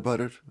forget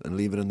about it and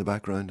leave it in the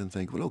background and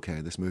think, well, okay,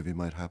 this movie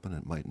might happen,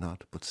 it might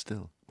not, but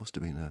still, must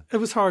have been It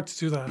was hard to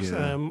do that.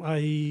 Yeah.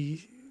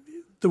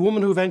 The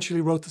woman who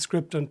eventually wrote the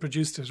script and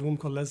produced it, a woman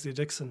called Leslie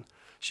Dixon,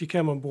 she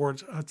came on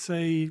board, I'd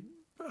say,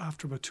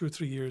 after about 2 or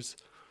 3 years.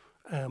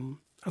 And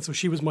so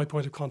she was my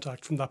point of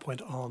contact from that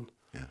point on.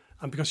 Yeah.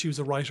 And because she was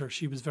a writer,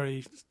 she was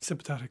very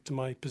sympathetic to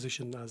my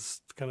position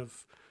as kind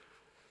of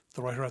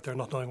the writer out there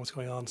not knowing what's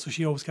going on. So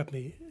she always kept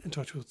me in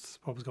touch with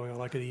what was going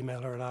on. I could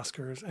email her and ask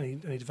her any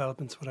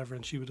developments, whatever,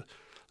 and she would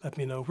let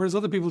me know. Whereas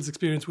other people's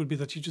experience would be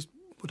that you just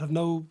would have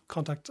no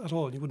contact at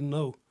all. You wouldn't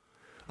know.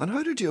 And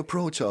how did you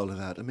approach all of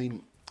that? I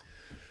mean,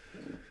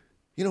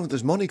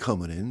 there's money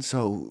coming in,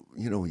 so,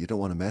 you don't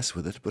want to mess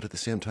with it. But at the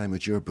same time,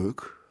 it's your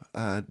book.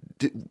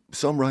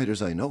 Some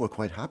writers I know are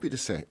quite happy to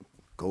say,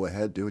 go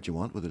ahead, do what you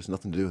want with it. It's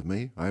nothing to do with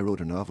me. I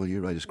wrote a novel,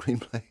 you write a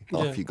screenplay,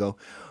 off you go.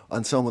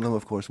 And some of them,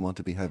 of course, want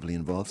to be heavily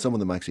involved. Some of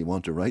them actually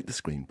want to write the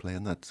screenplay,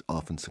 and that's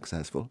often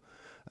successful.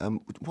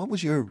 What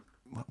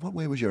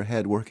way was your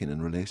head working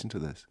in relation to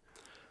this?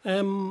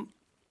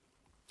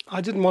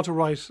 I didn't want to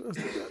write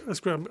a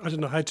script. I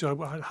didn't know how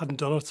to. I hadn't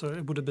done it, so I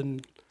wouldn't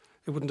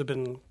have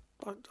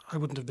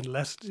been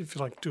let, if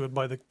you like, do it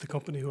by the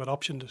company who had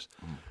optioned it.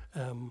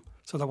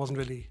 So that wasn't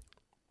really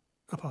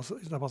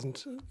that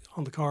wasn't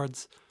on the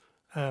cards.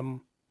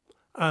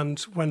 And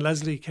when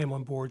Leslie came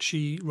on board,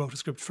 she wrote a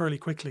script fairly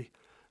quickly.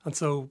 And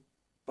so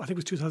I think it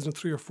was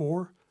 2003 or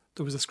 4,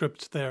 there was a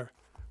script there,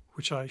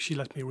 which she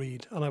let me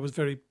read. And I was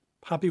very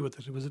happy with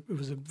it. It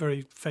was a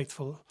very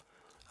faithful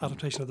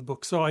adaptation of the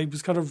book. So I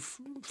was kind of,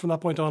 from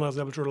that point on, I was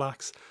able to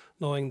relax,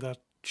 knowing that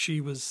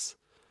she was,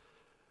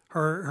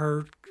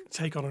 her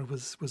take on it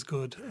was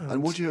good.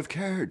 And would you have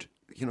cared?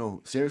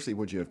 Seriously,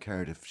 would you have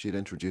cared if she'd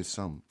introduced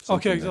something I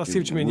see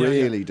what you mean.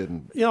 Really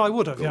didn't. I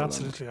would have. Yeah,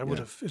 absolutely, I would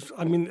have.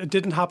 It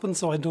didn't happen,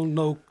 so I don't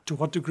know to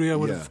what degree I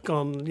would have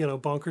gone,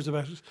 bonkers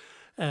about it.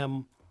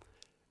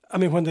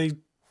 When they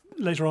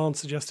later on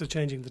suggested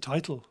changing the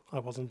title, I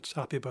wasn't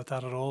happy about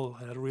that at all.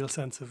 I had a real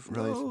sense of,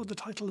 the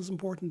title is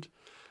important.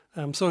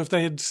 So if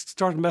they had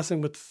started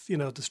messing with,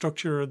 the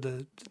structure,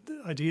 the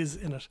ideas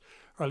in it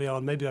early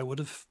on, maybe I would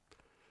have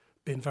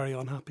been very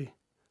unhappy.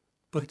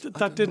 But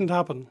that didn't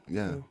happen.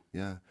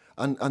 Yeah.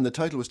 And the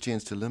title was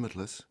changed to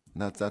Limitless.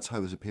 And that's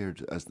how it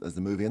appeared as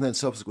the movie. And then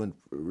subsequent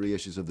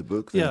reissues of the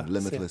book,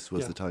 Limitless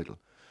was the title.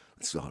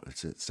 It's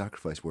a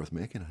sacrifice worth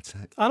making, I'd say.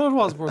 I know it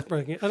was worth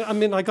making.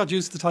 I got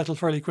used to the title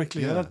fairly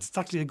quickly. Yeah. And that's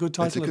actually a good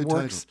title.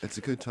 It's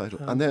a good title.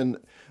 And then,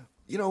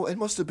 it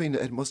must have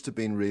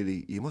been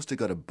really, you must have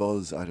got a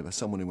buzz out of it.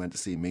 Someone who went to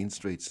see Mean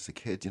Streets as a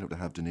kid, to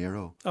have De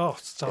Niro. Oh,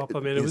 stop.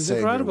 It was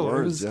incredible.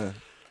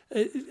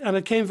 And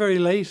it came very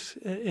late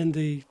in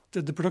the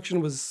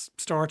production was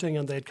starting,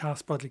 and they'd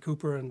cast Bradley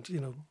Cooper, and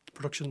the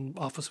production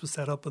office was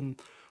set up,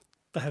 and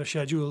they had a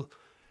schedule.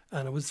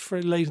 And it was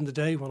very late in the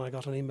day when I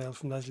got an email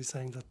from Leslie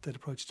saying that they'd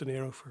approached De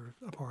Niro for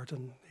a part,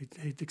 and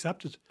he'd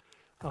accepted.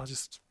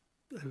 It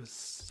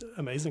was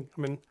amazing.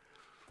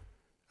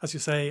 As you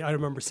say, I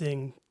remember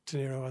seeing De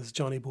Niro as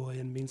Johnny Boy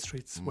in Mean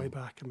Streets way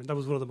back. That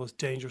was one of the most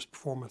dangerous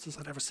performances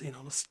I'd ever seen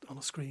on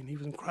a screen. He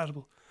was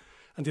incredible,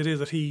 and the idea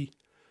that he,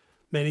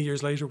 many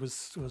years later,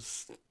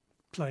 was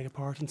playing a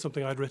part in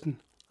something I'd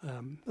written,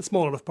 a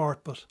small enough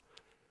part, but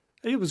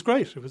it was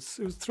great. It was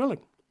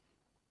thrilling.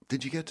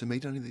 Did you get to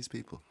meet any of these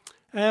people?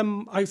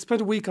 I spent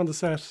a week on the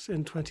set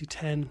in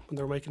 2010 when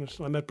they were making it.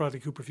 I met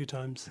Bradley Cooper a few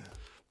times,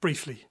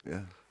 briefly.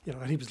 Yeah.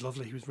 And he was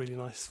lovely. He was really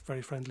nice,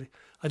 very friendly.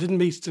 I didn't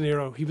meet De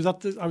Niro.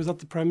 I was at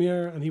the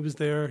premiere, and he was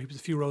there. He was a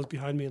few rows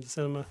behind me in the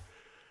cinema. At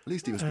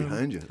least he was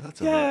behind you.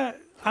 That's all right.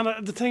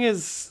 And the thing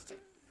is,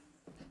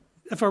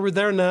 if I were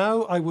there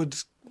now, I would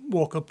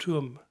walk up to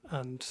him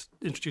and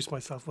introduce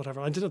myself,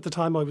 whatever. I did at the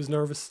time. I was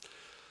nervous.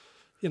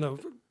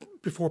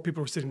 Before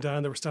people were sitting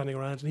down, they were standing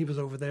around, and he was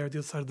over there at the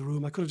other side of the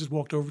room. I could have just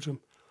walked over to him,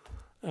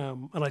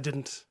 and I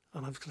didn't.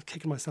 And I was kind of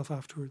kicking myself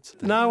afterwards.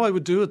 Now I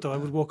would do it, though. I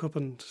would walk up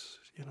and,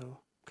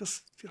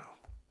 because,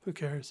 who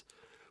cares?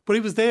 But he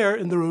was there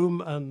in the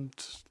room, and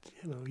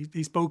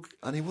he spoke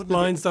And he wouldn't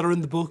lines that are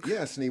in the book.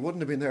 Yes, and he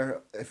wouldn't have been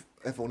there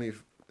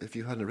if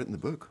you hadn't written the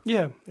book.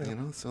 Yeah.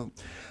 So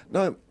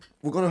now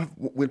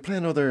we'll play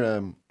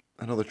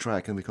another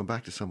track, and we come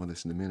back to some of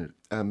this in a minute.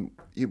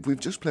 We've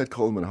just played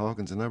Coleman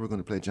Hawkins, and now we're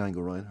going to play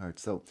Django Reinhardt.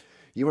 So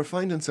you were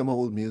finding some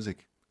old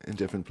music in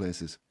different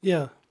places.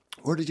 Yeah.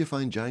 Where did you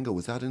find Django?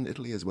 Was that in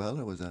Italy as well,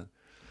 or was that?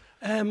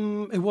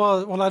 It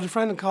was. Well, I had a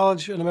friend in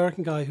college, an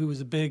American guy who was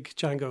a big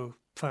Django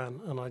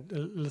fan, and I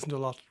listened to a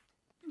lot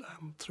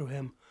through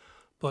him.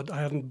 But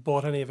I hadn't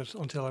bought any of it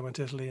until I went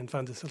to Italy and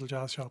found this little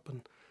jazz shop,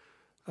 and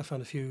I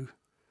found a few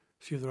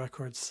of the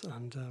records,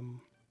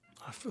 and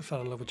I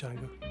fell in love with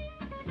Django.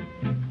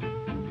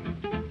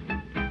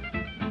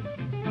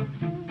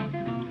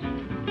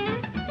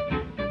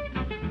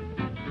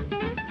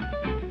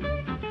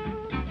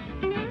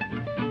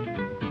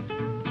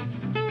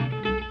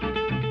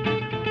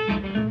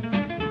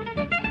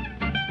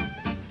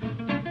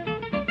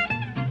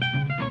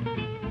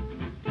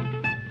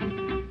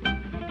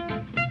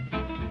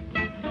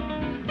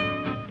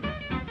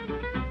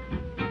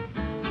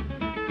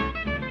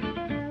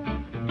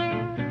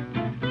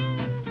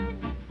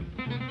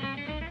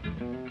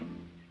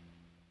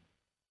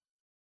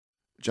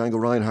 Django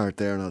Reinhardt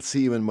there, and I'll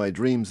see you in my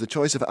dreams. The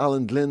choice of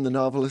Alan Glynn, the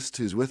novelist,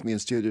 who's with me in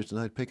studio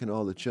tonight, picking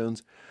all the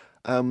tunes.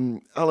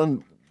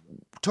 Alan,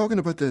 talking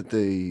about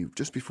the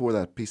just before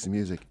that piece of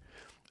music,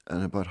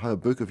 and about how a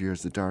book of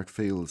yours, The Dark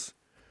Fields,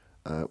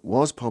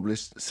 was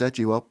published, set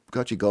you up,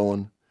 got you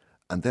going,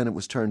 and then it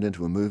was turned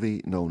into a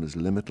movie known as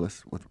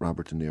Limitless with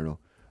Robert De Niro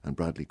and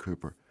Bradley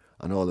Cooper,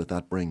 and all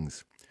that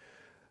brings.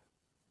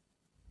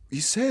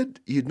 You said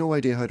you had no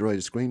idea how to write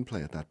a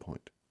screenplay at that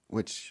point,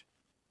 which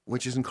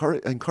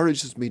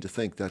encourages me to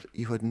think that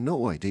you had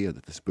no idea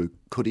that this book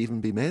could even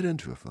be made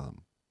into a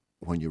film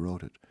when you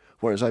wrote it.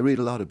 Whereas I read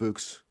a lot of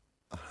books,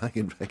 I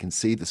can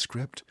see the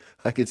script,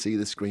 I can see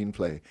the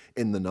screenplay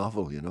in the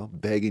novel,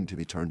 begging to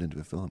be turned into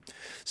a film.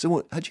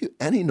 So had you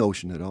any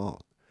notion at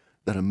all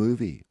that a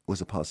movie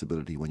was a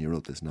possibility when you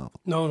wrote this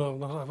novel? No,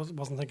 I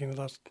wasn't thinking of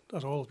that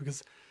at all,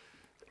 because,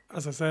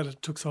 as I said,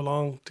 it took so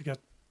long to get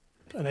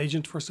an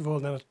agent, first of all,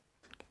 and then a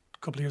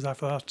couple of years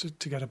after that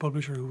to get a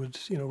publisher who would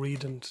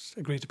read and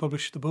agree to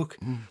publish the book.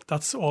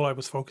 That's all I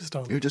was focused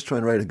on. You're just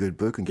trying to write a good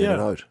book and get it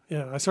out.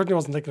 Yeah, I certainly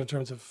wasn't thinking in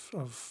terms of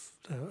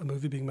a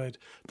movie being made.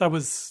 That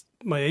was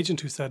my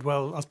agent who said,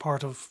 well, as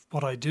part of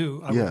what I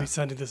do, I will be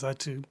sending this out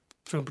to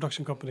film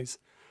production companies.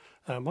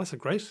 I said,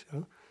 great.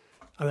 And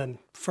then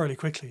fairly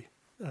quickly,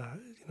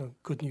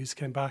 good news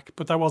came back.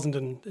 But that wasn't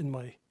in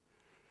my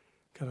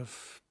kind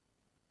of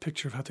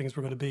picture of how things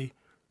were going to be.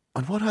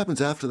 And what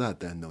happens after that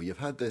then, though? You've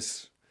had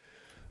this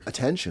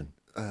attention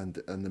and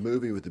the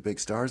movie with the big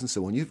stars and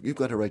so on. You've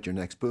got to write your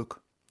next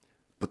book,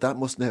 but that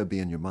must now be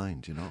in your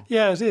mind,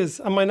 Yeah, it is.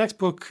 And my next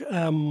book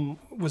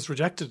was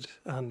rejected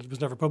and it was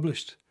never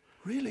published.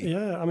 Really?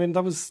 Yeah, I mean,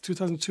 that was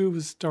 2002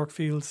 was Dark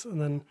Fields, and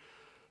then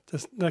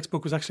the next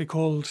book was actually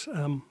called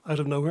Out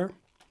of Nowhere.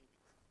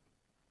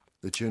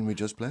 The tune we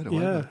just played a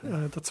while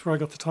ago. That's where I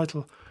got the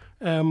title.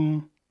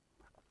 And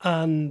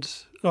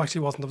no, actually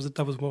it wasn't.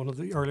 That was one of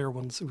the earlier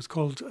ones. It was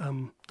called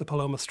The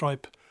Paloma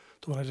Stripe,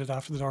 the one I did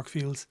after The Dark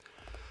Fields.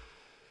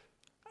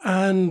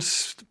 And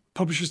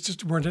publishers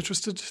just weren't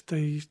interested.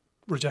 They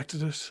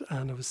rejected it,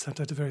 and it was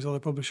sent out to various other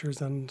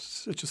publishers, and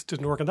it just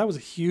didn't work. And that was a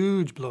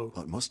huge blow.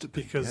 Oh, it must have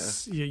been,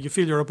 because you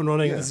feel you're up and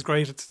running. This is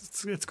great.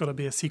 It's going to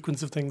be a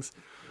sequence of things.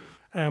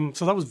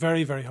 So that was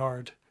very, very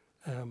hard.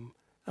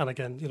 And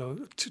again,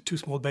 two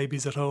small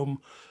babies at home,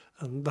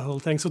 and the whole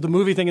thing. So the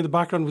movie thing in the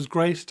background was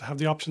great to have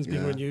the options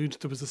being renewed.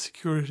 There was a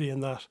security in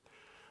that.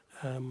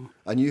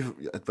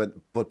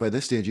 But by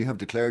this stage, you have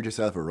declared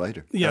yourself a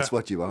writer. Yeah, that's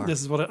what you are.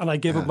 This is what, and I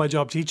gave up my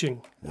job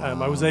teaching.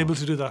 Wow. I was able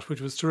to do that,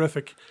 which was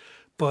terrific.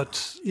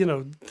 But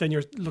then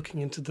you're looking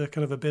into the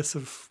kind of abyss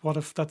of what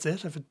if that's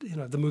it? If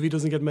the movie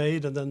doesn't get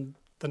made, and then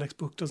the next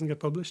book doesn't get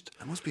published.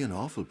 It must be an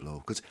awful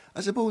blow, because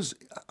I suppose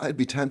I'd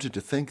be tempted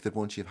to think that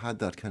once you've had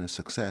that kind of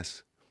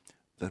success,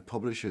 that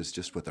publishers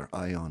just with their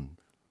eye on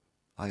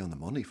the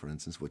money, for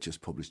instance, would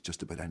just publish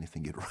just about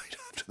anything you'd write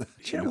after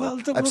that. Yeah, well,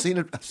 I've seen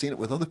it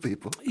with other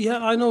people. Yeah,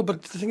 I know,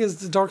 but the thing is,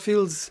 The Dark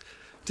Fields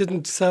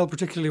didn't sell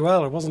particularly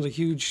well. It wasn't a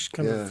huge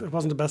it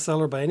wasn't a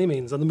bestseller by any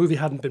means, and the movie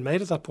hadn't been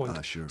made at that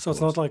point. Sure. So it's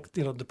not like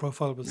the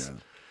profile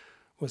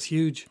was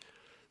huge.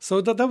 So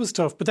that was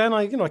tough. But then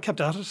I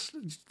kept at it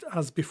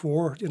as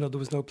before. There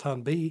was no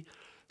plan B.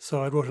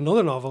 So I wrote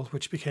another novel,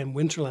 which became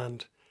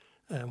Winterland,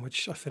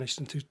 which I finished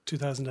in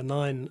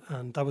 2009,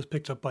 and that was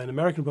picked up by an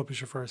American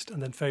publisher first,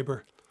 and then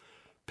Faber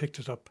picked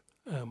it up,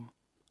 and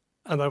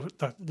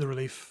that the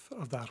relief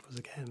of that was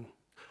again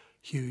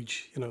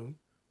huge.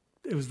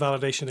 It was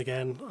validation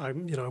again.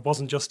 It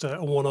wasn't just a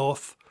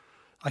one-off.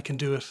 I can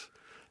do it.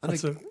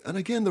 And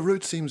again, the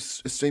route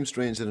seems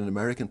strange that an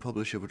American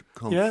publisher would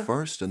come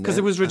first, and because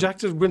it was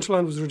rejected.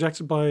 Winterland was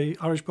rejected by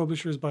Irish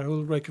publishers, by a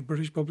whole rake of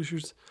British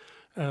publishers.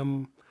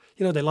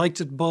 They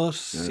liked it, but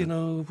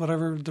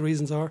whatever the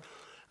reasons are,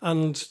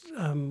 and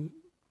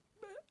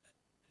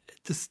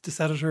this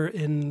editor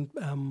in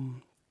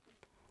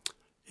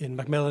in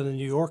Macmillan in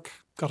New York,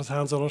 got his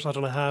hands on it, I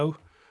don't know how,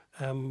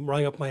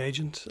 rang up my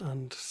agent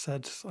and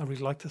said, I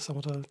really like this, I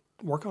want to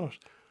work on it.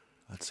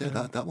 I'd say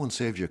that one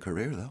saved your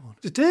career, that one.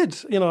 It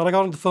did, and I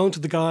got on the phone to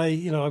the guy,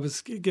 he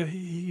was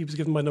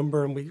given my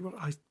number, and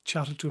I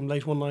chatted to him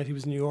late one night. He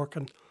was in New York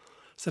and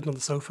sitting on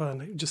the sofa,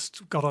 and he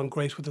just got on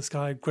great with this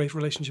guy, great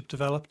relationship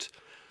developed,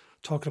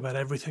 talking about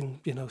everything,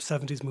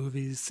 70s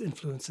movies,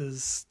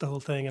 influences, the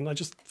whole thing, and I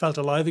just felt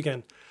alive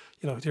again,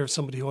 here's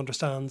somebody who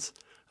understands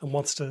and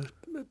wants to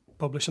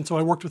publish. And so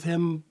I worked with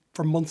him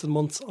for months and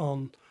months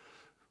on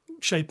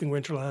shaping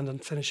Winterland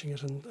and finishing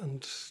it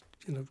and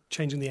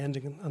changing the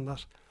ending and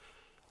that.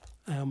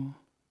 And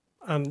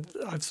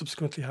I've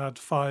subsequently had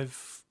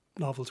 5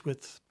 novels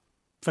with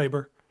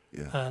Faber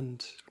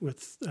and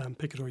with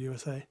Picador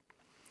USA.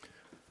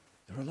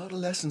 There are a lot of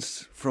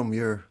lessons from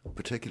your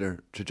particular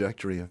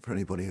trajectory for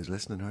anybody who's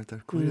listening, aren't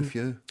there? Quite a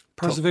few.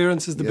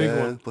 Perseverance is the big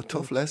one. But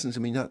tough lessons. I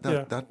mean,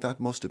 that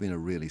must have been a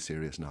really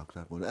serious knock,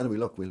 that one. Anyway,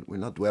 look, we'll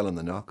not dwell on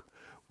the knock.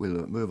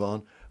 We'll move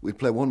on. We'll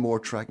play one more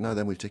track now,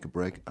 then we'll take a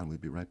break, and we'll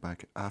be right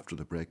back after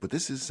the break. But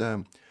this is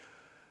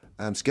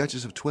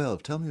Sketches of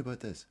 12. Tell me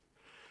about this.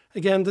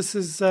 Again, this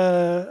is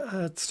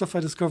stuff I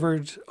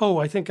discovered.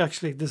 I think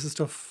actually this is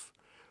stuff...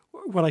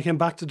 When I came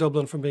back to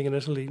Dublin from being in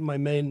Italy, my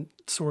main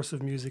source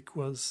of music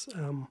was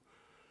a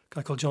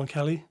guy called John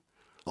Kelly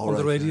on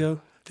the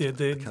radio. I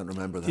can't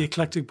remember that. The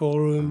Eclectic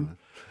Ballroom.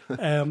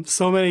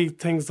 So many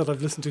things that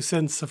I've listened to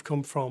since have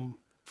come from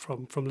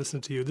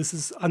listening to you.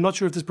 I'm not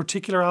sure if this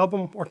particular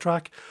album or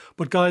track,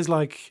 but guys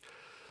like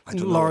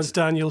Lars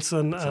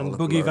Danielsson and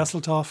Boogie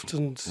Vesseltoft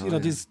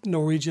and these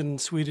Norwegian,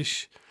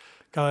 Swedish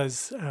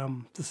guys.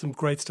 There's some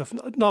great stuff.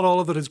 Not all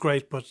of it is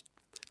great, but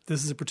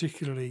this is a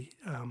particularly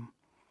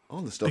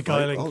all the stuff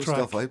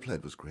I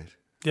played was great.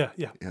 Yeah.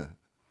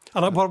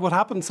 And what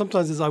happened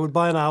sometimes is I would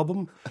buy an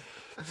album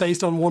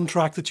based on one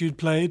track that you'd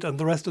played, and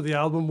the rest of the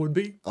album would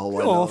be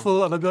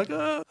awful, and I'd be like,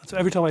 ah. So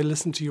every time I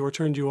listened to you or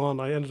turned you on,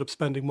 I ended up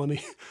spending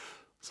money.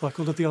 So I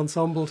called it the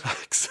ensemble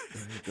tax.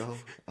 There you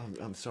go.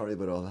 I'm sorry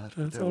about all that.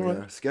 That's there all we right.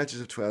 are.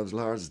 Sketches of 12's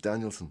Lars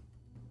Danielsson.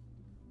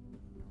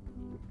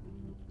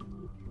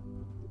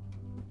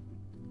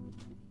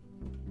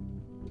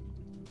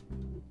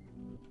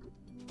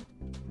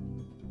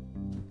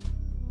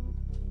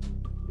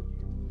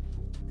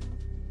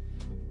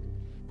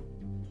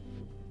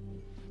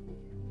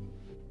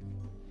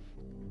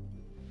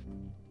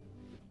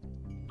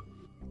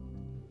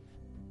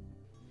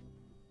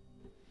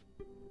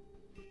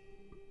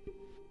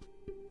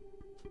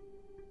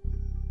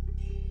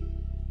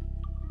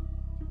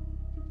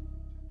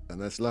 And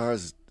that's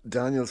Lars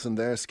Danielsson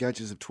there,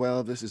 Sketches of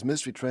 12. This is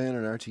Mystery Train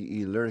on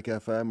RTE Lyric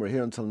FM. We're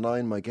here until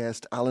 9. My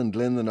guest, Alan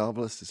Glynn, the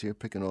novelist, is here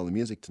picking all the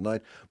music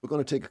tonight. We're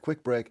going to take a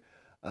quick break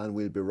and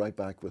we'll be right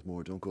back with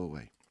more. Don't go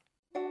away.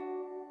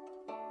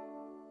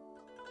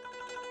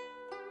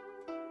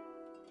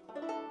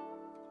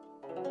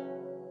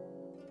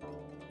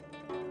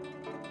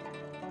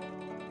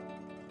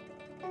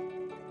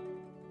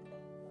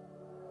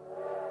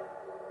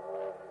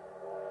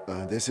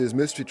 This is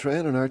Mystery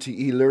Train on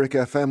RTE Lyric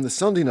FM, the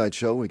Sunday night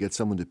show. We get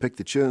someone to pick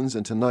the tunes,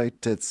 and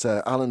tonight it's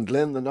Alan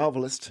Glynn, the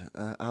novelist.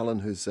 Alan,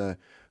 whose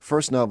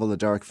first novel, The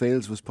Dark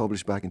Fields, was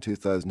published back in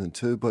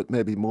 2002, but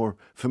maybe more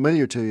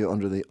familiar to you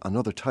under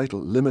another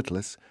title,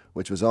 Limitless,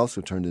 which was also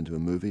turned into a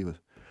movie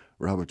with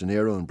Robert De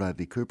Niro and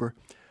Bradley Cooper.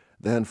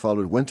 Then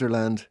followed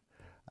Winterland,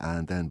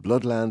 and then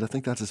Bloodland. I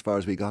think that's as far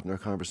as we got in our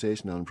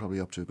conversation, Alan, probably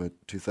up to about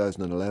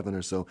 2011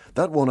 or so.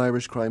 That won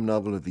Irish Crime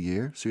Novel of the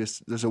Year. So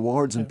there's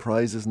awards and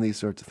prizes and these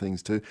sorts of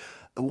things too.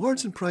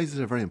 Awards and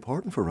prizes are very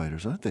important for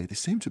writers, aren't they? They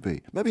seem to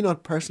be. Maybe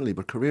not personally,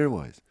 but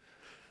career-wise.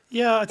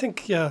 Yeah, I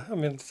think, I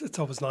mean, it's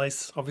always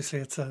nice. Obviously,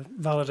 it's a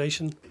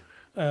validation.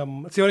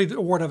 It's the only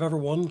award I've ever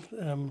won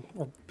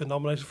or been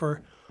nominated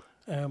for.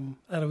 And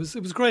it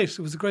was great. It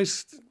was a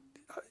great,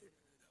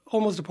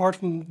 almost apart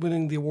from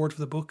winning the award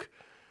for the book,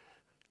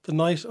 the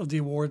night of the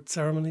award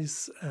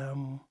ceremonies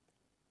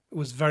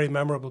was very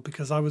memorable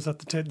because I was at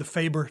the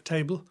Faber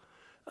table,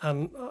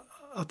 and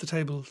at the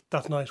table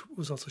that night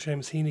was also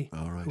Seamus Heaney,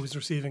 who was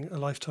receiving a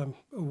Lifetime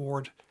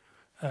Award.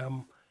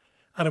 And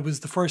it was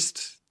the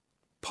first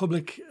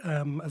public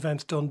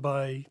event done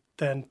by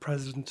then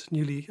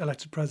newly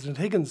elected President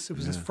Higgins. It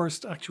was his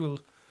first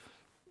actual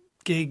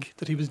gig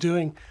that he was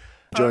doing.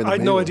 I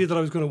had no idea that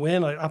I was going to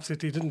win. I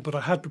absolutely didn't, but I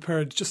had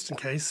prepared just in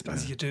case,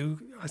 as you do,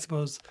 I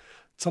suppose,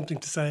 something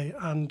to say.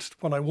 And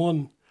when I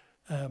won,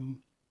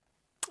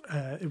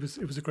 it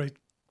was a great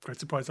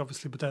surprise,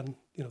 obviously. But then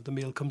the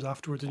meal comes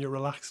afterwards, and you're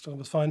relaxed, and it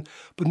was fine.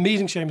 But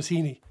meeting Seamus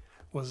Heaney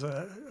was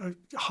a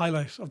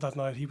highlight of that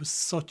night. He was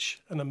such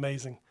an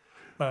amazing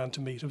man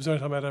to meet. It was the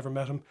only time I'd ever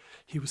met him.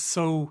 He was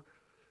so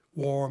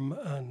warm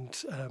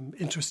and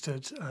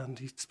interested, and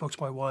he spoke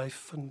to my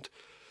wife, and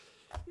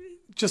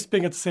just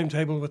being at the same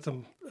table with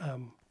them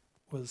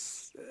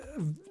was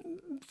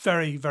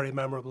very, very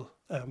memorable.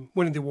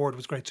 Winning the award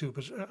was great too,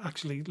 but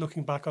actually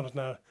looking back on it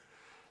now,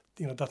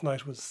 that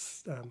night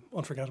was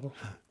unforgettable.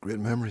 Great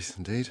memories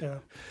indeed. Yeah.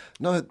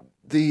 Now,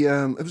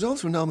 it was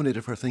also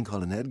nominated for a thing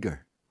called an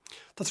Edgar.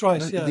 That's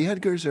right. Now, Yeah, the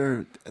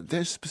Edgars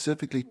they're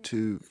specifically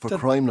for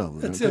crime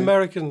novels. it's aren't they?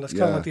 American. It's kind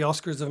Yeah. of like the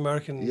Oscars of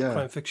American Yeah.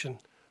 crime fiction,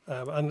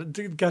 and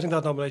getting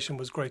that nomination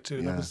was great too.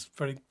 Yeah. That was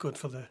very good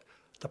for the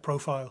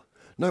profile.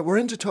 Now, we're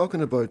into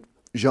talking about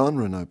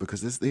genre now,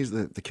 because these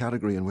are the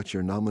category in which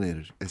you're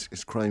nominated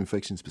is crime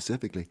fiction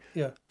specifically.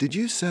 Yeah. Did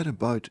you set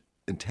about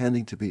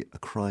intending to be a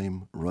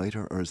crime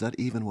writer, or is that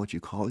even what you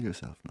call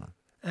yourself now?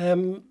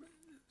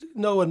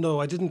 No and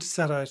no. I didn't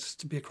set out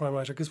to be a crime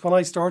writer because when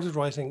I started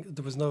writing,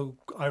 there was no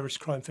Irish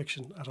crime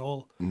fiction at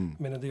all. I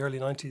mean, in the early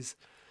 90s,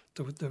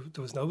 there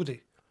was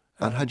nobody.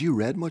 And had you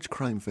read much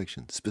crime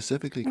fiction,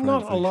 specifically crime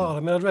Not fiction? a lot. I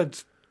mean, I'd read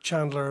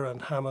Chandler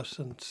and Hammett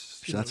and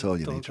That's all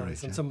you those need to guys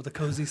read, and yeah. some of the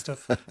cozy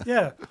stuff.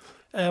 Yeah.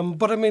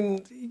 But I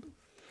mean,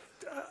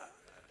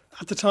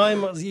 at the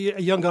time, as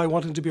a young guy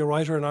wanting to be a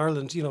writer in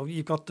Ireland,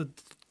 you've got the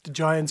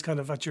giants kind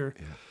of at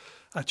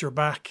your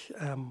back.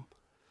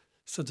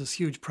 So there's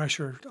huge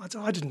pressure.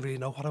 I didn't really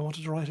know what I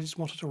wanted to write. I just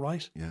wanted to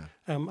write. Yeah.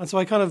 And so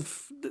I kind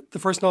of, the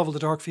first novel, The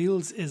Dark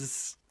Fields,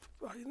 it's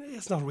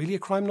not really a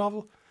crime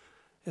novel.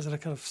 Is it a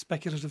kind of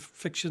speculative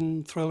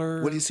fiction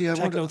thriller? Well, you see,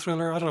 techno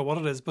thriller? I don't know what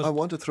it is, but I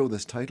want to throw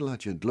this title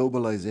at you: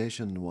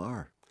 Globalization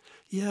Noir.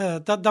 yeah,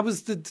 that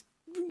was the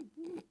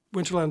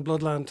Winterland,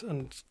 Bloodland,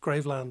 and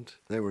Graveland.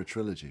 They were a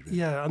trilogy, really.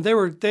 Yeah, and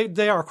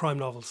they are crime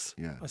novels.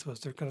 Yeah. I suppose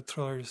they're kind of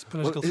thrillers,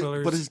 political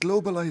thrillers. But is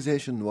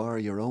Globalization Noir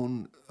your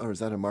own, or is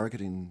that a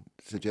marketing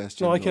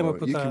suggestion? No, I came or- up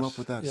with you that. came up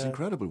with that. It's Yeah. an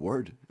incredible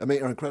word. I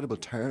mean, or incredible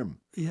term.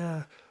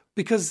 Yeah,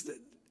 because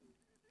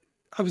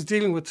I was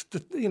dealing with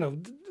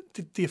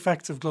the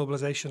effects of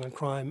globalization and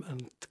crime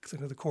and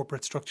the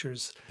corporate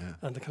structures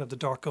and the kind of the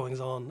dark goings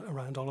on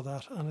around all of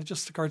that. And it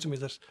just occurred to me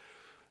that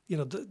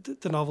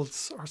the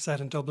novels are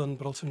set in Dublin,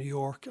 but also New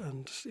York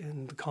and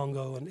in the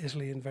Congo and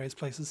Italy and various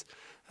places.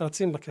 And it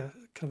seemed like a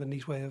kind of a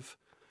neat way of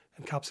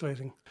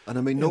encapsulating. And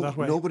I mean, in that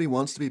way. nobody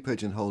wants to be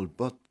pigeonholed,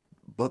 but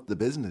the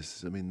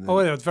business. I mean,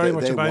 Oh yeah, it's very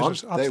much about want,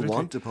 it. Absolutely. They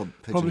want to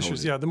pigeonhole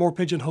Publishers, you. yeah. The more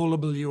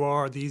pigeonholable you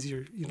are, the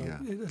easier Yeah.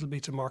 it'll be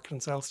to market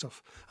and sell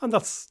stuff. And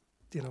that's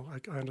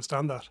I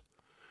understand that.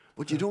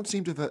 But you don't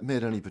seem to have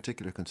made any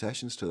particular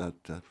concessions to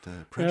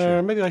that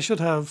pressure. Maybe I should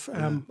have.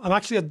 I'm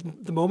actually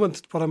at the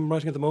moment. What I'm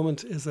writing at the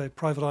moment is a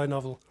private eye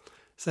novel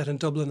set in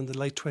Dublin in the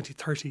late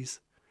 2030s.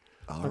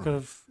 I'm kind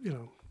of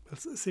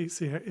we'll see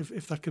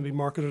if that can be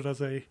marketed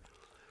as a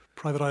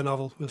private eye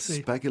novel. We'll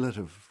see.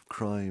 Speculative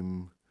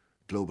crime,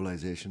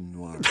 globalization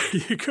noir.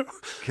 There you go.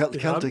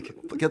 Celtic.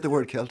 Get the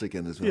word Celtic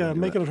in as well. Yeah,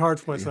 making it hard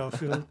for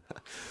myself. How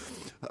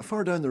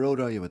far down the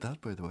road are you with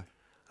that, by the way?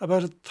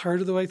 About a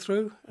third of the way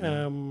through.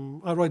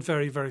 I write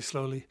very, very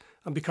slowly.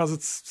 And because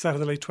it's set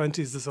in the late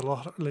 20s, there's a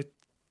lot, late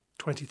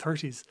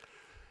 2030s,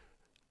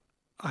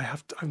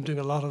 I'm doing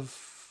a lot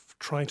of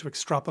trying to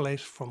extrapolate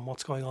from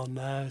what's going on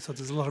now. So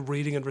there's a lot of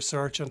reading and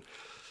research and,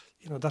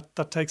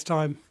 that takes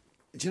time.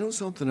 Do you know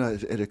something?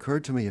 It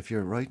occurred to me, if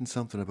you're writing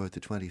something about the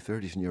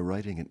 2030s and you're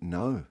writing it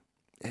now,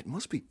 it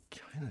must be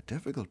kind of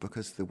difficult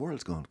because the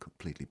world's gone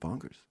completely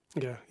bonkers.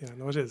 Yeah,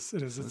 no, it is.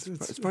 It is.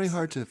 It's very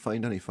hard to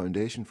find any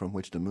foundation from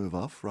which to move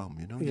off from,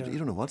 Yeah. You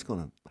don't know what's going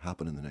to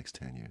happen in the next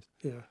 10 years.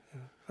 Yeah.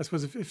 I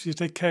suppose if you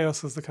take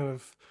chaos as the kind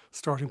of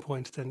starting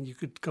point, then you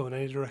could go in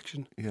any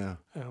direction. Yeah.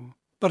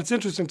 But it's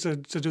interesting to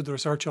do the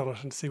research on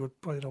it and see what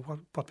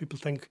people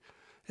think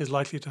is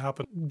likely to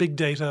happen. Big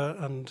data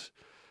and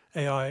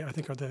AI, I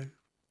think, are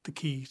the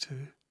key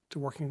to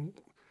working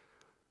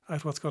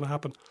out what's going to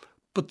happen.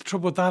 But the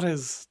trouble with that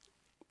is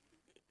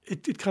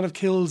it kind of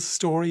kills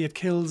story. It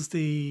kills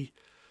a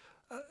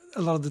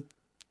lot of the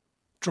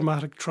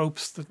dramatic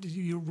tropes that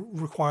you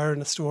require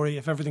in a story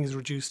if everything is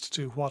reduced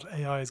to what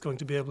AI is going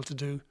to be able to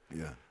do.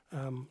 Yeah.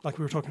 Like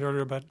we were talking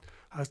earlier about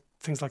how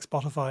things like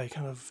Spotify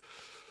kind of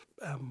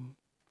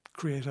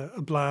create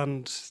a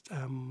bland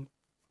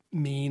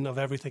mean of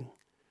everything.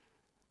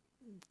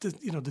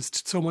 There's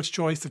so much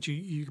choice that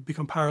you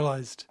become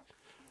paralysed.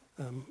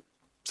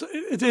 So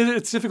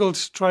it's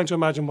difficult trying to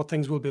imagine what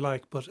things will be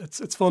like, but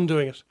it's fun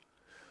doing it.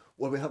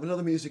 Well, we have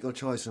another musical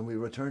choice, and we'll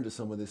return to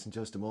some of this in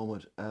just a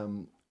moment.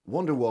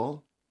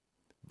 Wonderwall,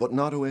 but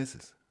not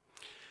Oasis.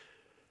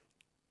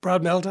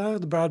 Brad Meldau,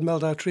 the Brad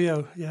Meldau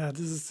trio. Yeah,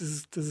 this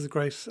is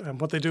great.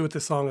 What they do with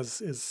this song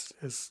is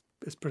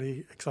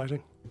pretty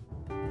exciting.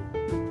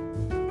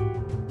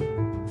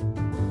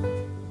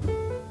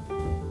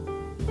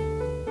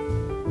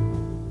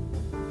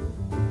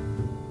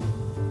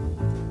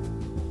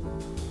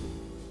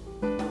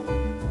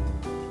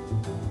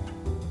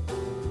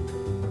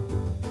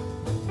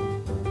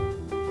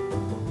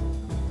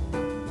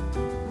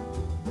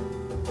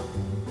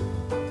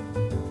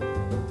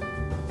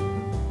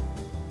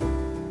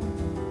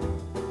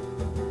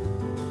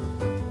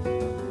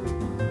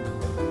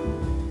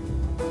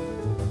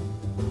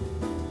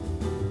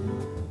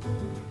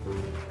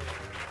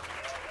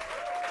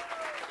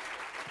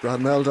 Brad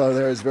Meldau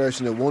there, his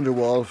version of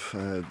Wonderwall,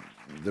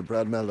 the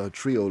Brad Meldau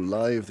Trio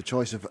live, the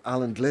choice of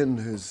Alan Glynn,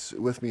 who's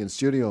with me in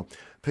studio,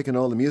 picking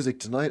all the music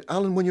tonight.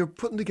 Alan, when you're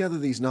putting together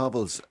these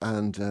novels,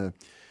 and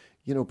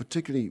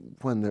particularly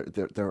when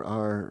there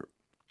are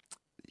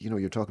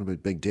you're talking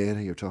about big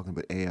data, you're talking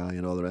about AI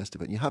and all the rest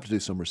of it, and you have to do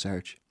some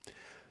research.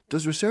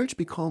 Does research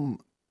become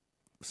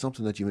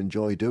something that you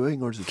enjoy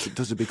doing, or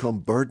does it become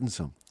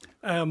burdensome?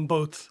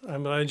 Both. I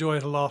mean, I enjoy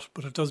it a lot,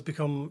 but it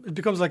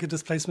becomes like a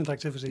displacement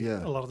activity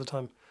a lot of the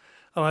time.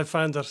 And I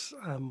found that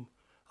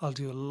I'll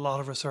do a lot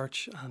of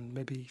research, and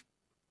maybe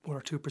 1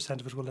 or 2%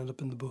 of it will end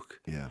up in the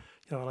book. Yeah.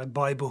 And I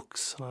buy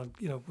books, and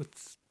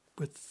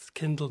with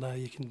Kindle now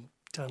you can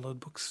download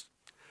books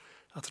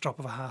at the drop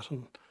of a hat,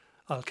 and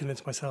I'll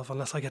convince myself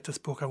unless I get this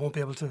book I won't be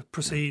able to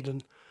proceed.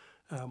 And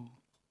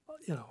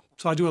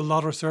so I do a lot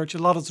of research. A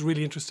lot of it's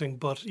really interesting,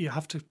 but you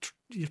have to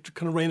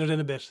kind of rein it in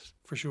a bit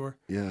for sure.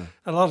 Yeah.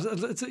 And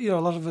a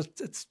lot of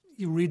it's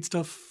you read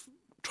stuff,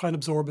 try and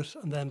absorb it,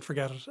 and then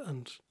forget it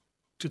and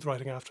do the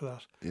writing after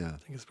that. Yeah. I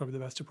think it's probably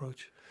the best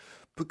approach.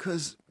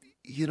 Because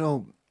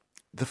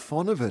the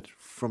fun of it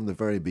from the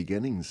very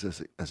beginnings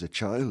as a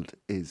child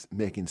is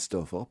making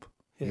stuff up.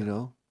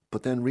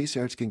 But then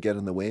research can get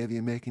in the way of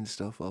you making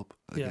stuff up,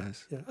 I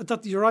guess. Yeah,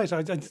 you're right.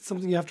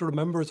 Something you have to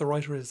remember as a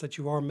writer is that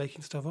you are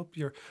making stuff up.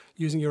 You're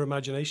using your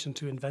imagination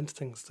to invent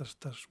things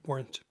that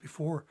weren't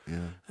before.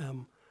 Yeah.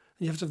 And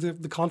you have to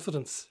have the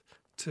confidence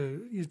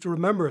you have to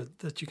remember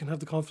that you can have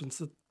the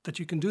confidence that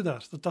you can do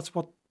that. That's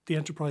what the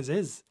enterprise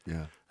is.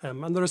 Yeah.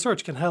 And the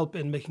research can help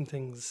in making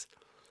things,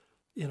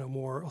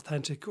 more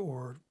authentic,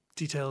 or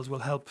details will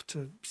help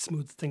to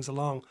smooth things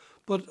along.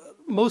 But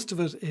most of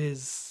it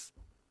is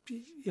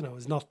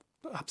not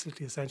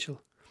absolutely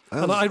essential.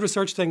 And I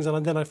research things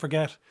and then I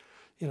forget.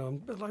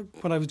 Like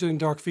when I was doing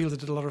Dark Field, I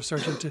did a lot of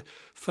research into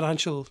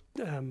financial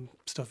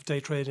stuff, day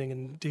trading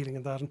and dealing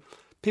in that. And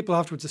people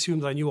afterwards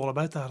assumed that I knew all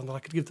about that and that I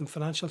could give them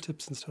financial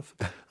tips and stuff.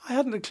 I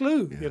hadn't a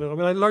clue. Yeah.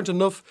 I learned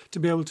enough to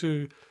be able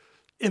to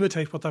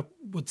imitate what that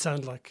would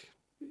sound like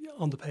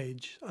on the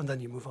page, and then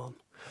you move on.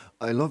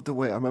 I love the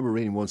way, I remember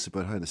reading once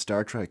about how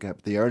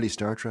the early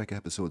Star Trek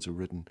episodes are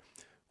written,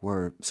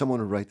 where someone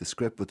would write the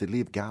script, but they'd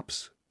leave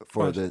gaps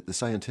for the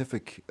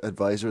scientific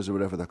advisors or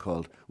whatever they're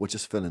called, would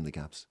just fill in the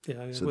gaps.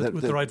 Yeah, so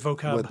with the right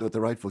vocab. With the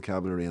right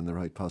vocabulary and the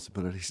right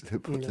possibilities to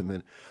put them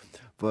in.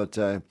 But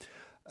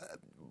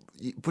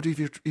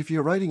if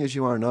you're writing as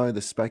you are now,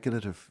 the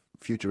speculative,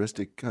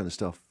 futuristic kind of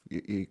stuff,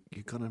 you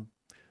kind of,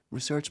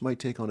 research might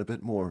take on a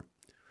bit more.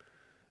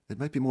 It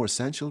might be more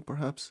essential,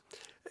 perhaps.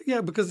 Yeah,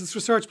 because it's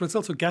research, but it's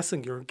also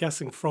guessing. You're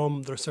guessing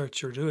from the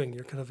research you're doing.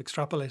 You're kind of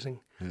extrapolating.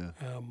 Yeah.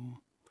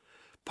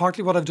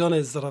 Partly what I've done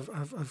is that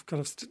I've kind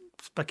of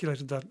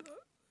speculated that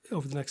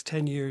over the next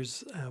 10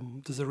 years,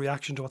 there's a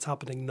reaction to what's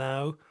happening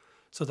now,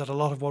 so that a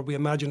lot of what we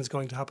imagine is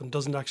going to happen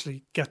doesn't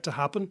actually get to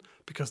happen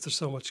because there's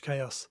so much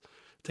chaos.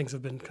 Things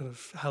have been kind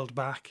of held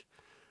back.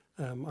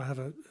 I have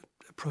a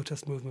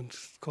protest movement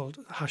called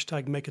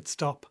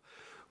 #MakeItStop,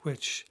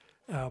 which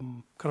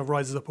kind of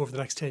rises up over the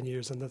next 10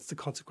 years, and that's the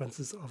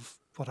consequences of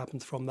what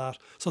happens from that.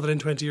 So that in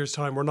 20 years'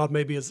 time, we're not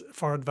maybe as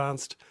far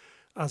advanced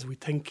as we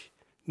think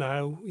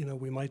now,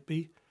 we might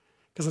be.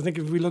 Because I think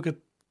if we look at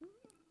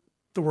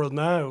the world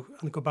now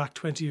and go back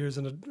 20 years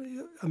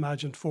and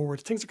imagine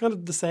forward, things are kind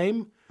of the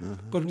same.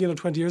 Mm-hmm. But,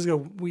 20 years ago,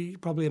 we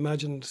probably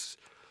imagined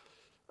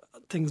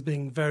things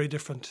being very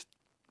different.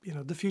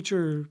 The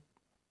future,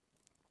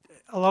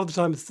 a lot of the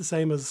time it's the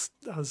same as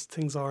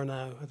things are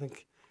now. I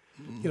think,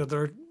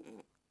 there are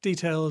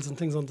details and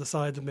things on the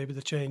side that maybe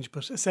they change,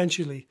 but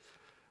essentially,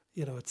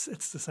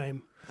 it's the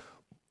same.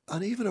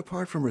 And even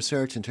apart from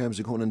research in terms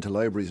of going into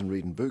libraries and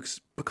reading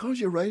books, because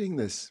you're writing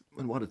this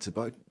and what it's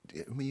about,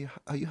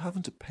 are you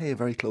having to pay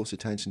very close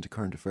attention to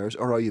current affairs,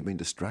 or are you being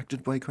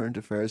distracted by current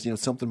affairs?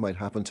 Something might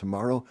happen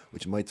tomorrow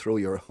which might throw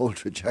your whole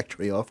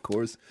trajectory off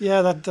course.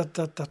 Yeah, that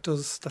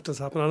does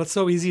happen, and it's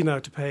so easy now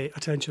to pay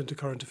attention to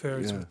current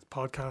affairs with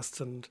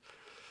podcasts and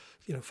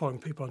following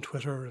people on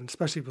Twitter, and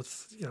especially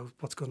with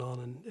what's going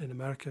on in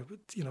America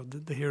with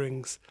the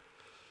hearings,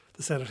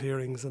 the Senate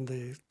hearings and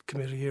the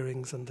committee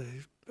hearings and the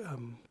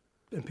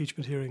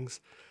impeachment hearings.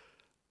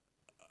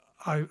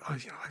 I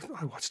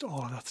watched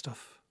all of that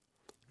stuff,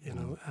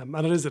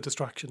 and it is a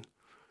distraction.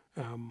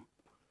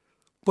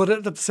 But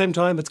at the same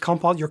time,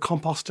 you're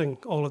composting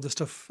all of this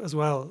stuff as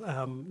well.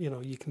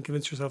 You can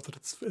convince yourself that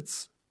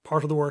it's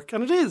part of the work,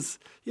 and it is.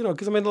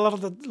 Because a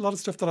lot of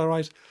stuff that I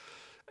write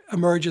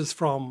emerges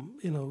from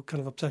kind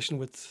of obsession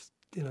with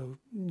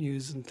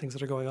news and things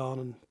that are going on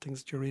and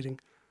things that you're reading.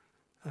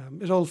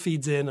 It all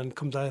feeds in and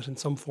comes out in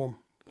some form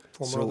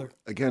or other.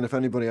 Again, if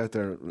anybody out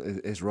there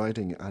is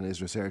writing and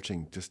is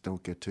researching, just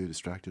don't get too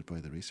distracted by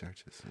the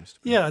research.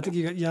 Yeah, I think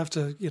you have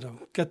to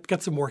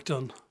get some work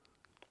done.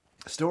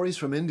 Stories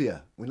from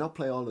India. We'll not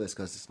play all of this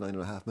because it's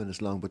 9.5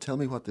 minutes long, but tell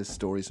me what this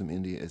Stories from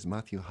India is.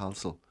 Matthew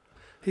Halsall.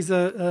 He's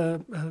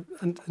an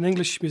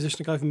English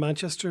musician, a guy from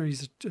Manchester.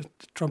 He's a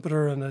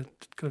trumpeter and a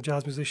kind of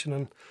jazz musician,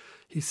 and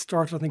he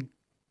started, I think,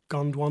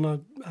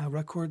 Gondwana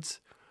Records.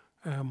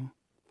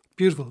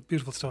 Beautiful,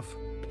 beautiful stuff.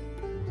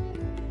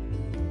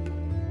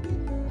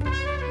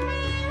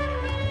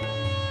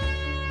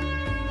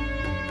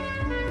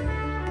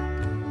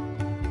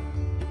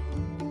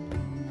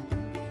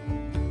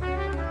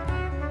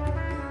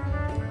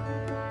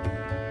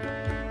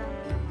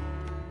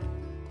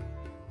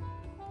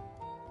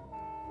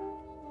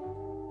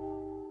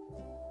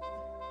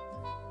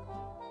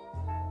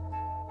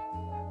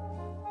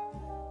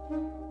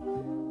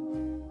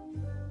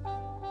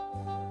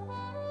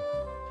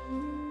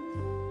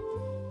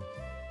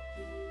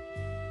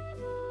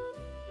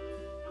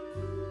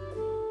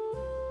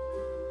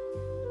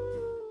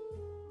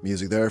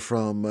 Music there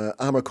from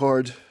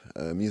Amarcord,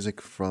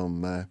 music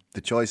from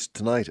the choice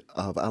tonight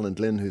of Alan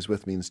Glynn, who's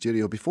with me in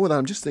studio. Before that,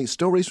 I'm just thinking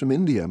stories from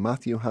India.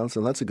 Matthew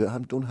Halsall, that's a good. I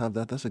don't have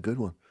that. That's a good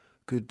one.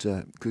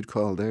 Good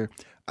call there.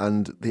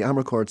 And the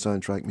Amarcord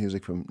soundtrack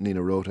music from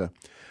Nina Rota.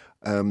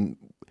 You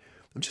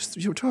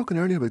were talking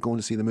earlier about going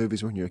to see the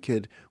movies when you were a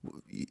kid.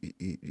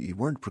 You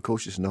weren't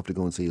precocious enough to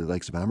go and see the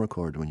likes of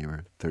Amarcord when you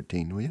were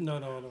 13, were you? No.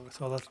 I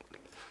saw that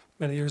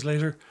many years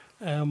later.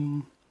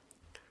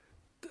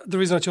 The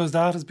reason I chose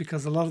that is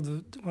because a lot of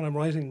when I'm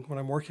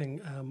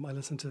working, I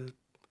listen to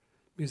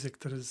music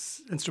that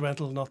is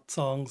instrumental, not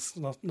songs,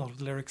 not with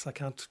lyrics. I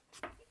can't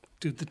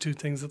do the two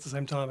things at the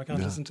same time. I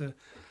can't listen to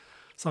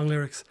song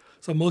lyrics.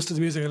 So most of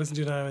the music I listen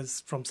to now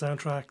is from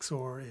soundtracks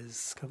or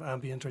is kind of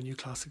ambient or new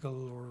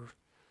classical or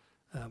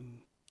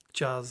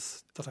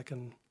jazz that I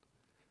can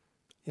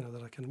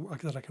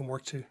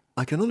work to.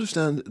 I can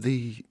understand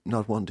the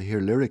not wanting to hear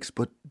lyrics,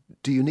 but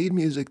do you need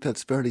music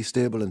that's fairly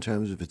stable in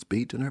terms of its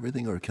beat and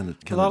everything, or can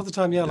it? A lot of the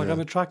time, yeah. Like I'm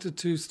attracted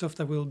to stuff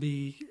that will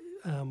be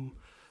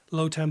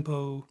low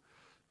tempo,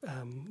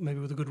 maybe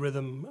with a good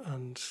rhythm,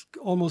 and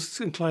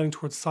almost inclining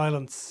towards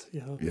silence.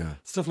 You know,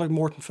 stuff like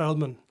Morton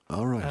Feldman.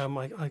 All right.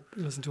 I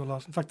listen to a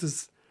lot. In fact,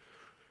 there's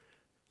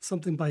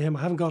something by him.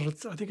 I haven't got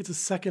it. I think it's a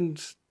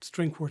second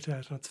string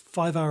quartet, and it's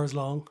 5 hours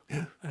long.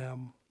 Yeah.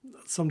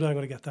 Someday I'm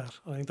going to get that.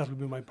 I think that will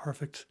be my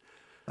perfect.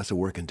 That's a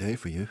working day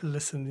for you.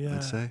 Listen, yeah.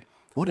 I'd say.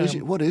 What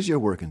is your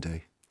working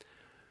day?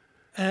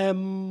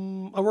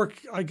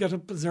 I get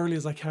up as early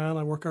as I can.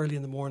 I work early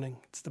in the morning.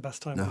 It's the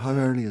best time. Now, how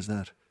early is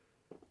that?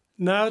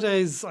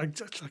 Nowadays, I like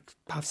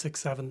 6:30,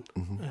 7.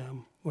 Mm-hmm.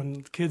 When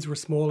the kids were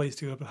small, I used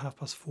to get up at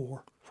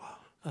 4:30. Wow.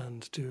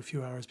 And do a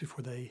few hours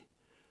before they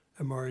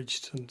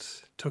emerged and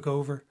took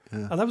over.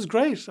 Yeah. And that was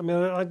great. I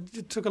mean,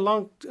 it took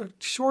a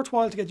short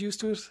while to get used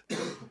to it.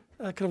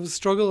 Kind of a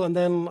struggle, and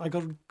then I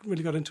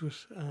really got into it.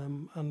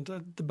 And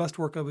the best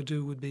work I would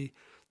do would be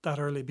that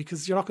early,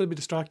 because you're not going to be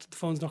distracted. The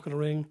phone's not going to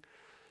ring.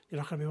 You're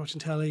not going to be watching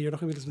telly. You're not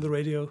going to be listening to the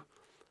radio.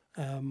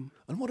 And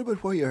what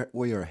about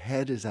where your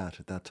head is at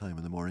that time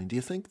in the morning? Do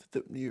you think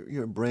that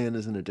your brain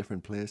is in a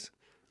different place?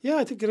 Yeah,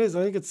 I think it is.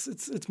 I think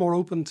it's more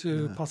open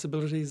to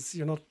possibilities.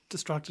 You're not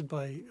distracted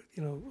by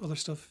other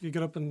stuff. You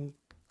get up and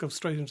go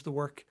straight into the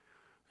work.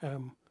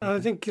 And I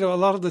think a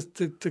lot of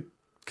the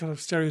kind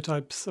of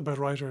stereotypes about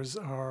writers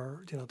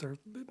are they're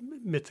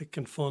mythic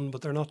and fun,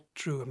 but they're not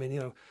true. I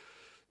mean,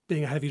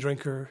 being a heavy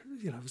drinker,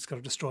 it's going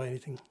to destroy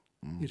anything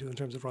you do in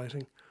terms of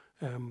writing.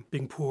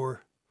 Being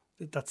poor,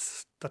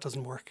 that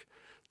doesn't work.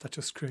 That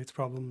just creates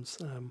problems.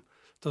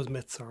 Those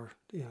myths are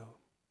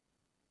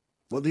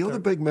Well, the other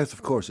big myth,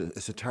 of course,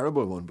 it's a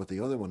terrible one, but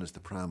the other one is the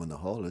pram in the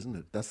hall, isn't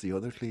it? That's the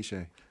other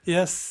cliche.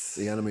 Yes.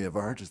 The enemy of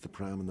art is the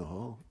pram in the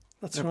hall.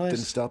 That's right.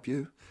 Didn't stop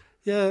you.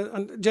 Yeah,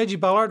 and J.G.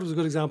 Ballard was a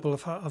good example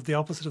of the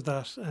opposite of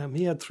that.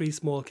 He had 3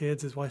 small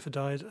kids. His wife had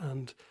died,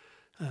 and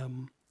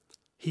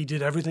he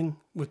did everything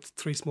with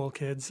 3 small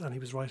kids, and he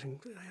was writing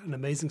an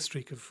amazing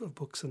streak of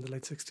books in the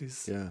late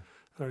 60s,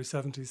 early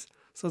 70s.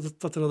 So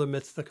that's another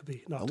myth that could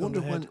be knocked on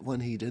the head. I wonder when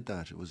he did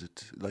that, was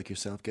it like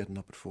yourself getting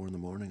up at 4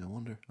 a.m? I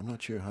wonder. I'm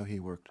not sure how he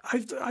worked.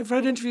 I've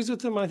read interviews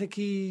with him. I think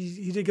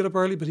he did get up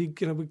early, but he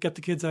would get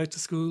the kids out to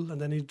school,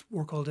 and then he'd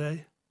work all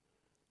day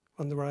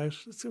when they were out.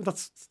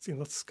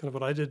 That's kind of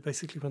what I did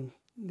basically when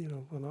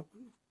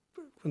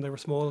they were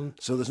small. And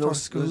so there's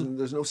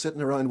no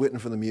sitting around waiting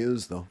for the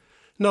muse though.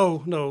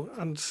 No,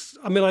 and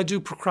I mean I do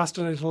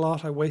procrastinate a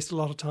lot. I waste a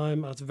lot of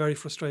time, and it's very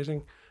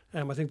frustrating.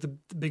 I think the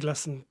big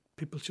lesson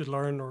people should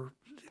learn, or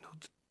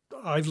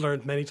I've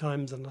learned many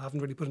times and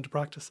haven't really put into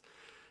practice,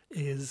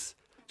 is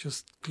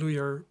just glue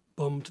your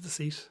bum to the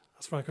seat,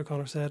 as Frank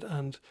O'Connor said,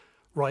 and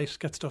write,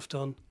 get stuff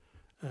done.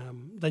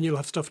 Then you'll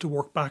have stuff to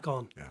work back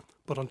on. Yeah.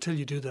 But until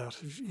you do that,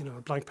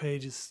 a blank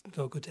page is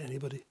no good to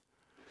anybody.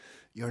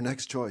 Your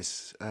next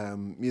choice,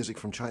 music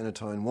from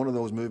Chinatown, one of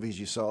those movies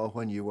you saw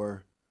when you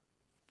were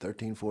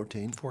 13,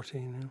 14?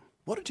 14, yeah.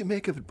 What did you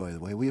make of it, by the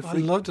way? I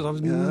loved it. I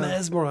was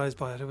mesmerised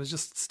by it. It was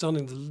just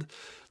stunning.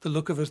 The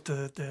look of it,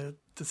 the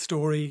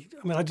story.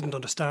 I mean, I didn't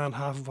understand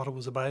half of what it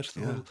was about.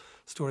 The whole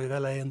story of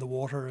LA and the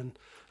water and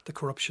the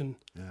corruption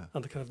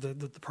and the kind of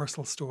the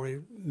personal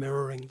story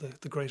mirroring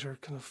the greater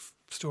kind of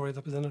story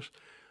that was in it.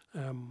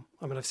 I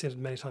mean, I've seen it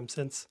many times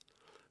since,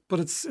 but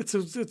it's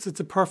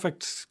a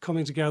perfect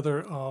coming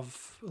together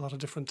of a lot of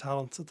different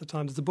talents at the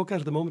time. There's a book out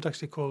at the moment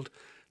actually called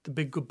The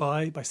Big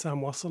Goodbye by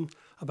Sam Wasson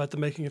about the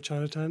making of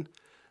Chinatown.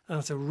 And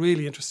it's a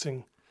really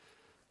interesting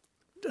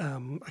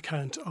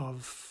account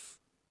of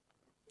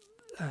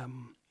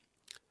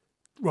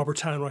Robert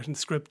Town writing the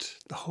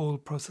script, the whole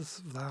process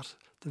of that,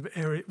 the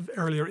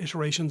earlier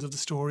iterations of the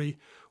story,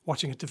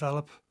 watching it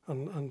develop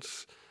and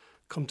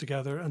come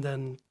together, and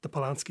then the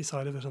Polanski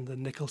side of it and the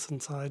Nicholson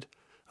side,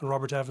 and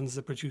Robert Evans,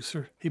 the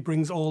producer. He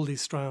brings all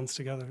these strands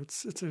together.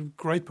 It's a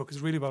great book.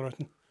 It's really well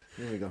written.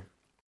 Here we go.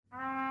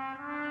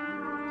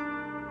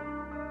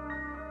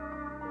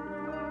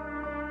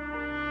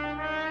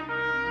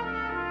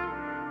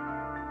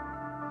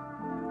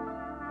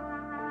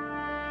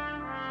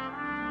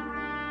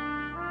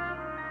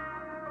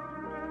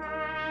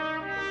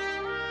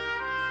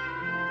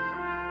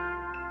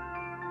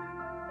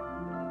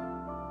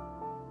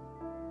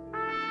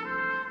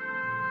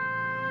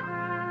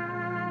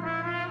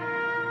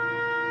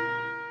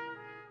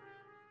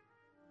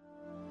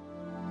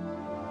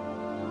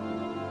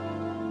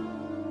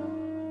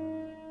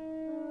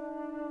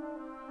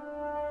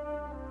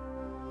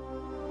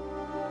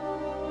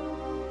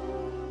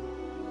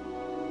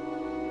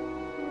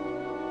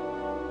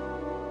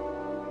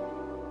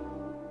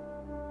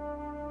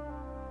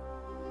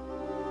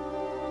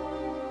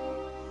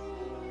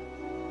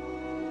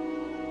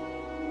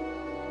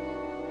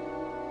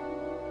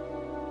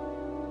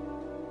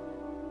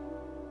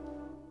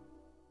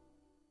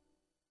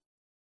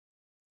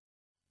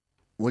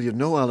 Well, you'd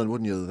know, Alan,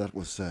 wouldn't you, that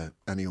was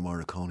Ennio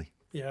Morricone.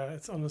 Yeah,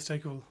 it's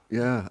unmistakable.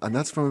 Yeah, and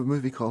that's from a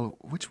movie called,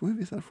 which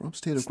movie is that from?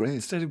 State of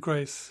Grace. State of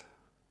Grace.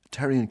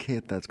 Terry and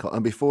Kate, that's called.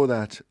 And before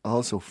that,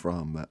 also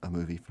from a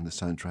movie from the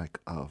soundtrack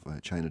of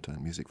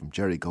Chinatown, music from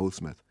Jerry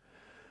Goldsmith,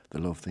 the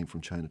love theme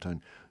from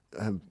Chinatown.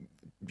 Do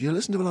you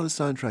listen to a lot of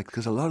soundtracks?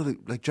 Because a lot of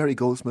like Jerry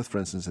Goldsmith, for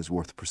instance, is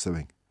worth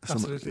pursuing.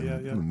 Absolutely, yeah.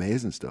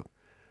 Amazing stuff.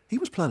 He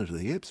was Planet of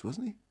the Apes,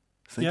 wasn't he?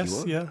 I think he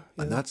was. Yeah.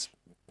 And that's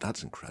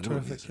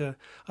incredible. Terrific, yeah.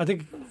 I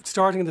think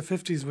starting in the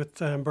 50s with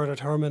Bernard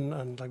Herrmann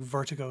and like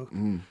Vertigo,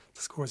 the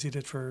scores he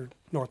did for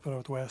North by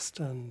Northwest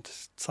and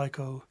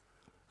Psycho,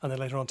 and then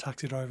later on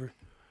Taxi Driver.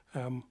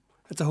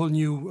 It's a whole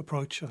new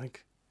approach, I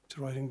think,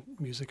 to writing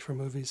music for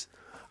movies.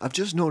 I've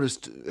just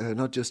noticed,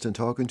 not just in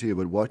talking to you,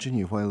 but watching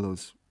you while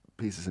those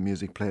pieces of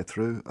music play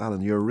through,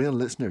 Alan, you're a real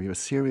listener. You're a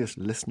serious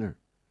listener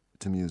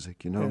to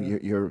music. You know,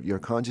 you're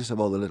conscious of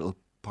all the little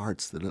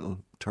parts, the little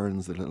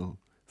turns, the little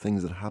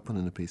things that happen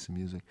in a piece of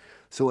music.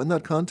 So in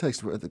that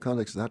context, the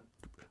context of that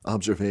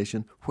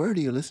observation, where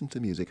do you listen to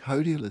music?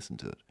 How do you listen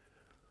to it?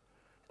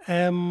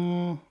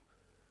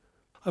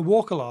 I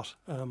walk a lot.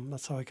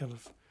 That's how I kind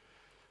of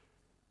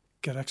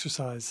get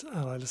exercise,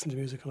 and I listen to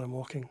music when I'm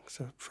walking,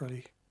 so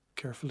fairly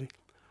carefully.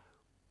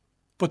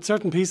 But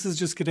certain pieces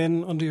just get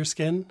in under your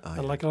skin,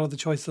 and like a lot of the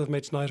choices I've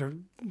made tonight are,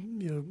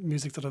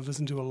 music that I've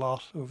listened to a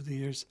lot over the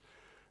years,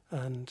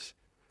 and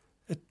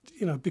it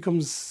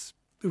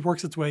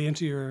works its way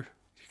into your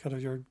kind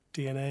of your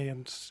DNA,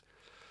 and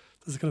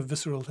there's a kind of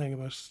visceral thing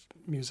about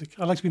music.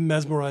 I like to be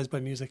mesmerised by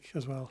music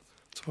as well.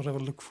 That's what I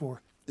would look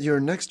for. Your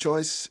next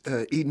choice,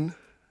 Eden,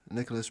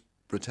 Nicholas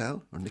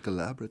Britell, or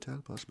Nicolas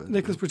Britell, possibly.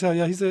 Nicholas Britell,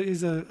 yeah, he's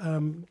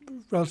a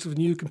relatively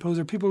new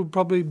composer. People will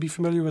probably be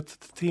familiar with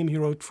the theme he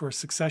wrote for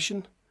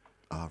Succession.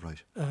 Ah,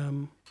 right.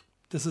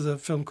 This is a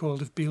film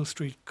called If Beale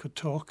Street Could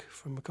Talk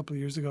from a couple of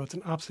years ago. It's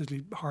an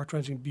absolutely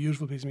heart-wrenching,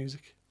 beautiful piece of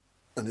music.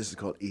 And this is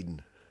called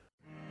Eden.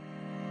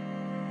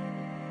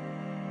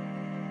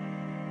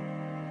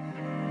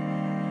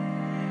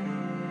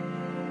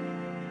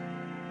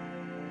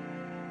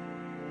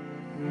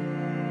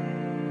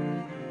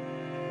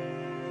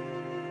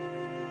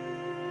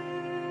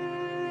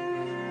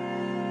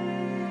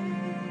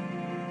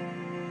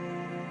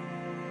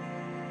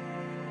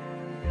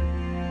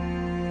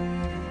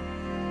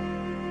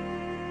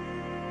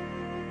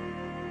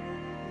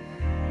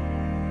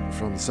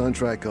 From the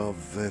soundtrack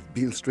of If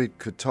Beale Street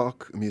Could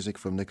Talk, music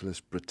from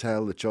Nicholas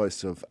Britell, the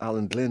choice of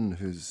Alan Glynn,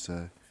 who's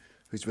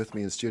with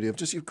me in the studio.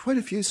 You've quite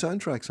a few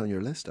soundtracks on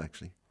your list,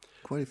 actually.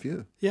 Quite a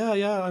few.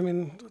 Yeah. I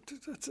mean,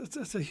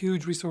 it's a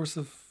huge resource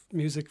of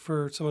music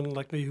for someone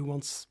like me who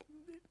wants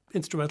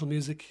instrumental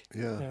music.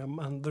 Yeah.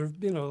 And there have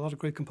been a lot of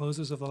great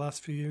composers over the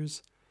last few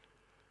years.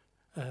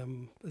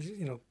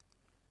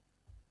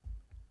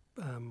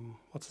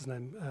 What's his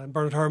name?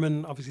 Bernard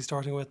Herrmann, obviously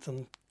starting with,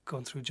 and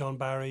going through John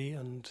Barry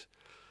and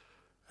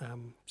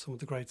some of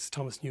the greats,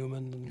 Thomas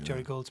Newman and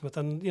Jerry Goldsmith,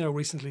 and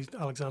recently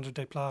Alexander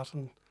Desplat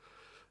and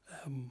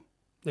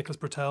Nicholas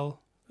Britell,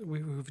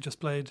 who've just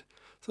played.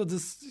 So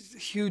there's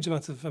huge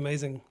amounts of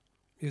amazing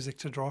music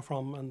to draw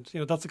from, and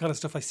that's the kind of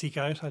stuff I seek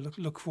out. I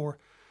look for,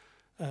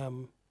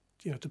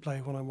 to play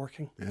when I'm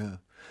working. Yeah,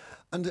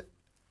 and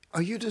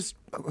are you just?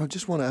 I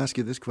just want to ask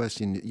you this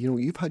question.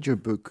 You've had your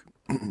book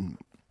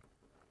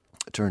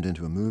turned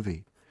into a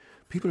movie.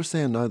 People are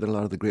saying now that a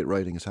lot of the great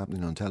writing is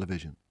happening on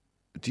television.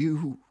 Do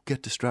you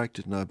get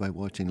distracted now by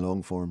watching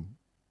long-form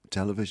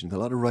television? A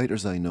lot of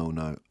writers I know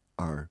now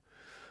are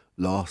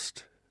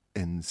lost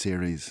in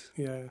series.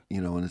 Yeah.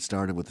 And it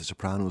started with The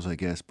Sopranos, I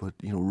guess, but,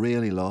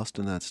 really lost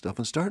in that stuff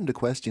and starting to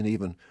question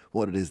even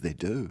what it is they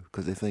do,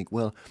 because they think,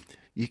 well,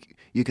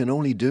 you can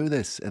only do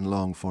this in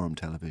long-form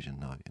television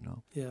now,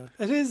 Yeah,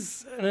 it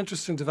is an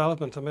interesting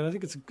development. I mean, I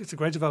think it's a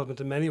great development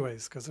in many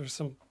ways, because there's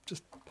some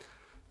just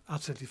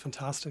absolutely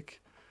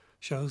fantastic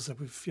shows that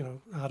we've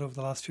had over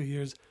the last few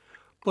years,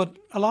 but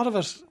a lot of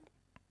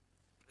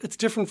it's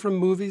different from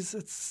movies.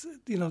 It's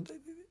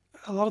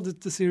a lot of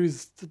the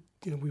series that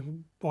we've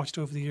watched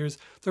over the years,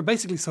 they're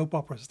basically soap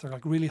operas. They're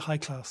like really high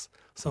class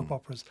soap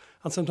operas,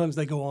 and sometimes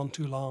they go on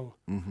too long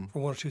for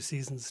one or two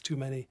seasons, too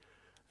many,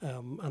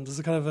 and there's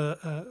a kind of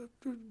a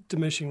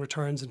diminishing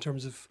returns in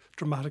terms of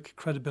dramatic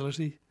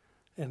credibility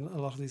in a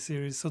lot of these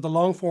series. So the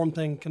long form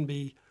thing can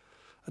be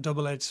a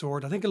double-edged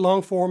sword. I think a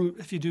long form,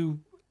 if you do,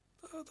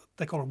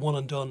 they call it one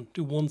and done,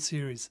 do one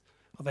series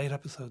of 8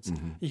 episodes,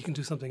 you can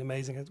do something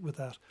amazing with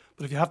that.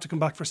 But if you have to come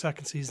back for a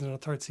second season and a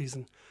third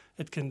season,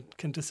 it can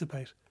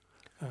dissipate.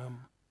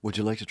 Would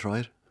you like to try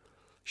it?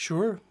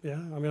 Sure, yeah.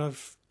 I mean,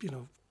 I've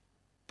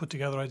put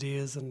together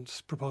ideas and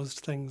proposed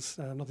things.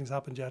 Nothing's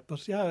happened yet,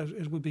 but yeah,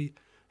 it would be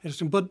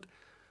interesting. But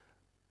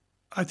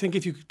I think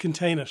if you could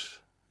contain it,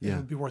 it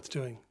would be worth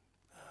doing.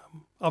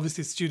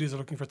 Obviously, studios are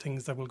looking for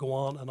things that will go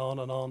on and on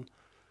and on,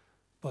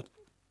 but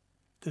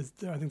I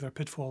think there are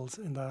pitfalls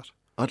in that.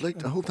 I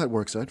hope that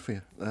works out for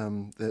you.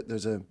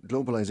 There's a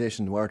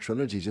Globalization Noir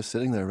trilogy just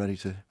sitting there ready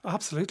to...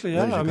 Absolutely,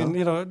 yeah. I mean,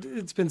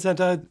 it's been sent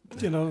out,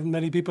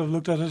 many people have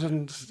looked at it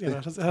and,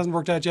 it hasn't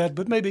worked out yet,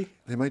 but maybe.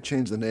 They might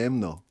change the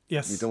name, though.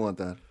 Yes. You don't want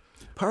that.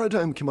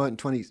 Paradigm came out in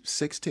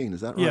 2016,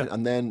 is that right? Yeah.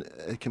 And then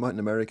it came out in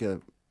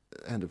America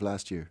end of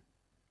last year.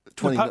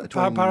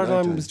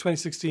 Paradigm was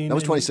 2016. That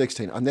was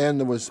 2016. And then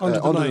there was Under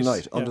the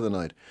Night. Under the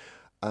Night.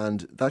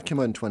 And that came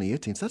out in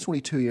 2018. So that's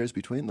only 2 years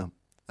between them.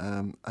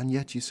 And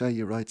yet you say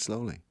you write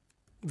slowly.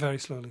 Very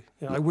slowly.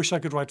 Yeah, I wish I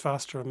could write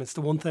faster. I mean, it's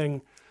the one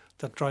thing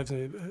that drives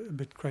me a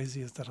bit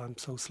crazy is that I'm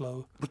so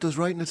slow. But does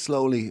writing it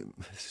slowly,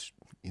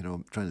 you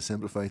know, trying to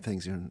simplify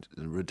things in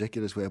a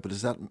ridiculous way, but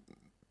does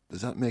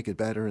that make it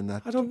better in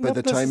that by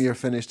the time you're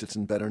finished it's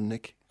in better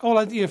nick? Oh,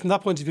 yeah, from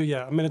that point of view,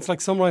 yeah. I mean, it's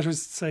like some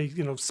writers say,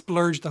 you know,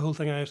 splurge the whole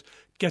thing out,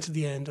 get to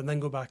the end and then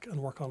go back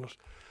and work on it.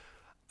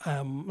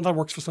 And that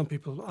works for some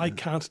people. I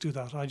can't do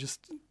that. I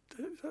just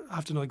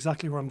have to know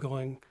exactly where I'm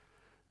going,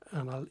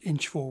 and I'll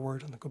inch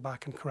forward and I'll go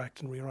back and correct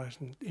and rewrite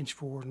and inch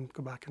forward and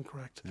go back and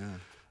correct. Yeah.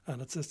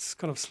 And it's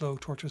kind of slow,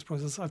 torturous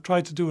process. I've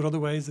tried to do it other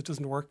ways. It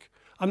doesn't work.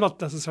 I'm not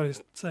necessarily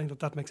saying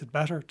that makes it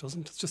better. It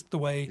doesn't. It's just the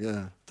way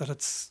that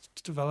it's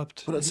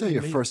developed. But I'd say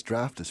your first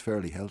draft is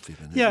fairly healthy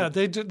then. Yeah,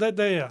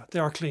 they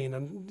are clean,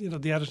 and you know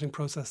the editing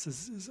process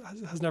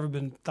has never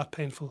been that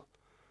painful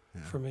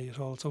for me at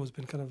all. It's always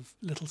been kind of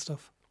little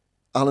stuff.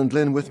 Alan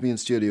Glynn with me in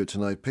studio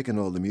tonight, picking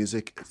all the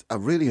music. I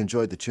really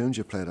enjoyed the tunes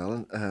you played,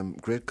 Alan.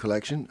 Great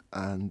collection,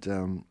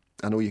 and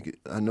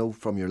I know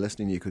from your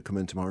listening you could come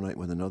in tomorrow night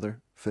with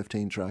another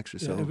 15 tracks or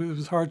so. Yeah, it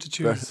was hard to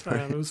choose.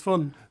 It was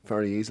fun.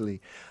 Very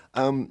easily.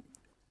 There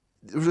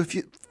was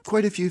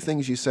quite a few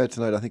things you said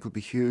tonight I think would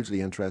be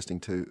hugely interesting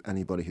to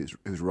anybody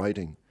who's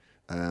writing.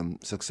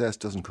 Success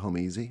doesn't come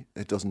easy.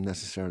 It doesn't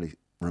necessarily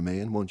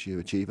remain once you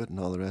achieve it and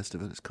all the rest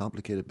of it. It's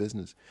complicated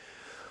business.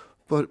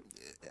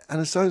 And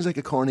it sounds like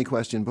a corny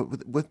question, but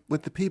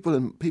with the people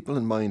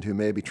in mind who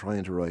may be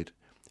trying to write,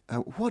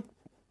 what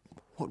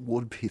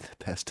would be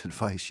the best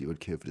advice you would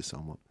give to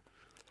someone?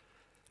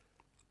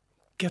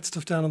 Get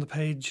stuff down on the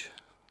page.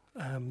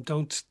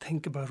 Don't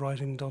think about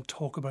writing. Don't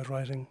talk about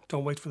writing.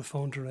 Don't wait for the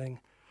phone to ring.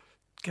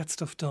 Get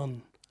stuff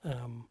done.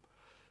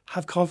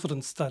 Have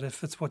confidence that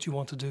if it's what you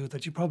want to do,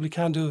 that you probably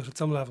can do it at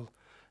some level.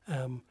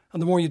 And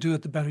the more you do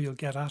it, the better you'll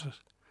get at it.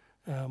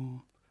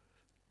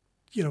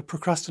 You know,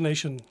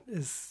 procrastination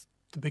is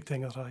the big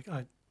thing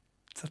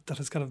that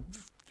has kind of,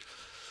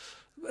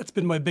 it's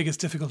been my biggest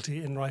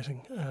difficulty in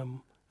writing.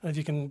 And if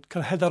you can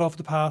kind of head that off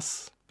the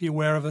pass, be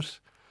aware of it,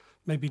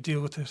 maybe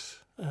deal with it,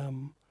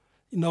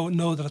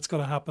 know that it's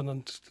going to happen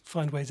and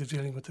find ways of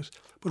dealing with it.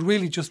 But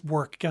really just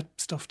get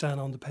stuff down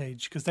on the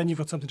page, because then you've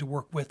got something to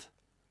work with.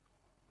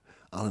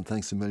 Alan,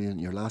 thanks a million.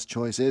 Your last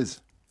choice is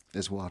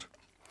what?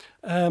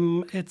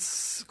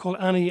 It's called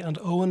Annie and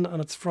Owen, and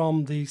it's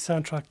from the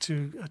soundtrack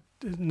to a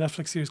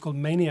Netflix series called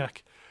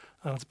Maniac,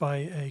 and it's by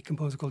a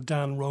composer called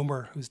Dan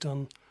Romer, who's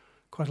done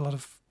quite a lot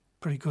of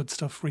pretty good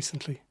stuff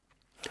recently,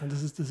 and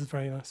this is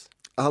very nice.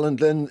 Alan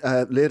Glynn,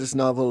 latest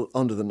novel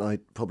Under the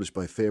Night, published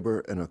by Faber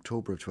in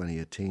October of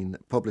 2018,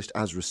 published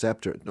as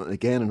Receptor.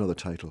 Again, another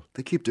title.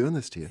 They keep doing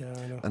this to you. Yeah,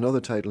 I know.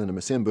 Another title in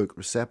the same book,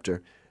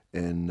 Receptor,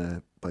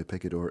 by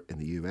Picador in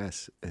the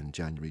US in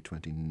January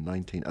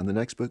 2019. And the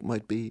next book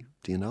might be,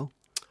 do you know?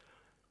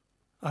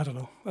 I don't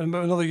know.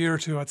 Another year or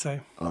two, I'd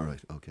say. All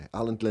right, okay.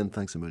 Alan Glynn,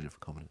 thanks a million for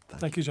coming.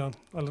 Thank you, John.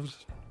 I loved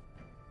it.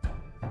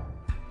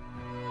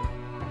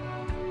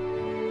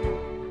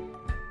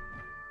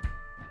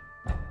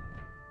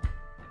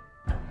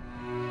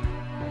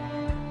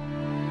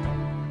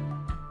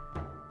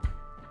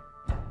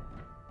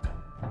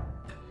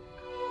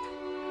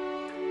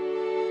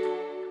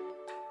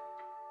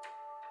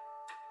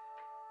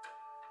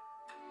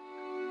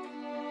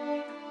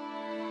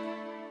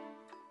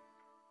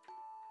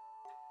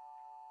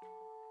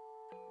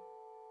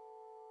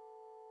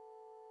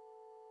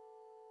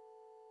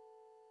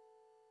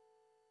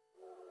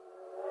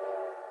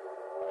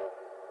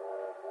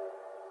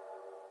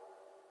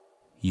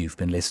 You've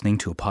been listening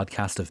to a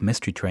podcast of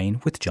Mystery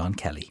Train with John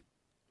Kelly.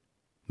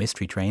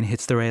 Mystery Train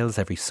hits the rails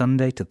every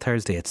Sunday to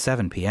Thursday at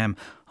 7 p.m.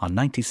 on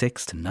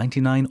 96 to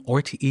 99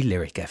 RTE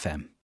Lyric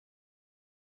FM.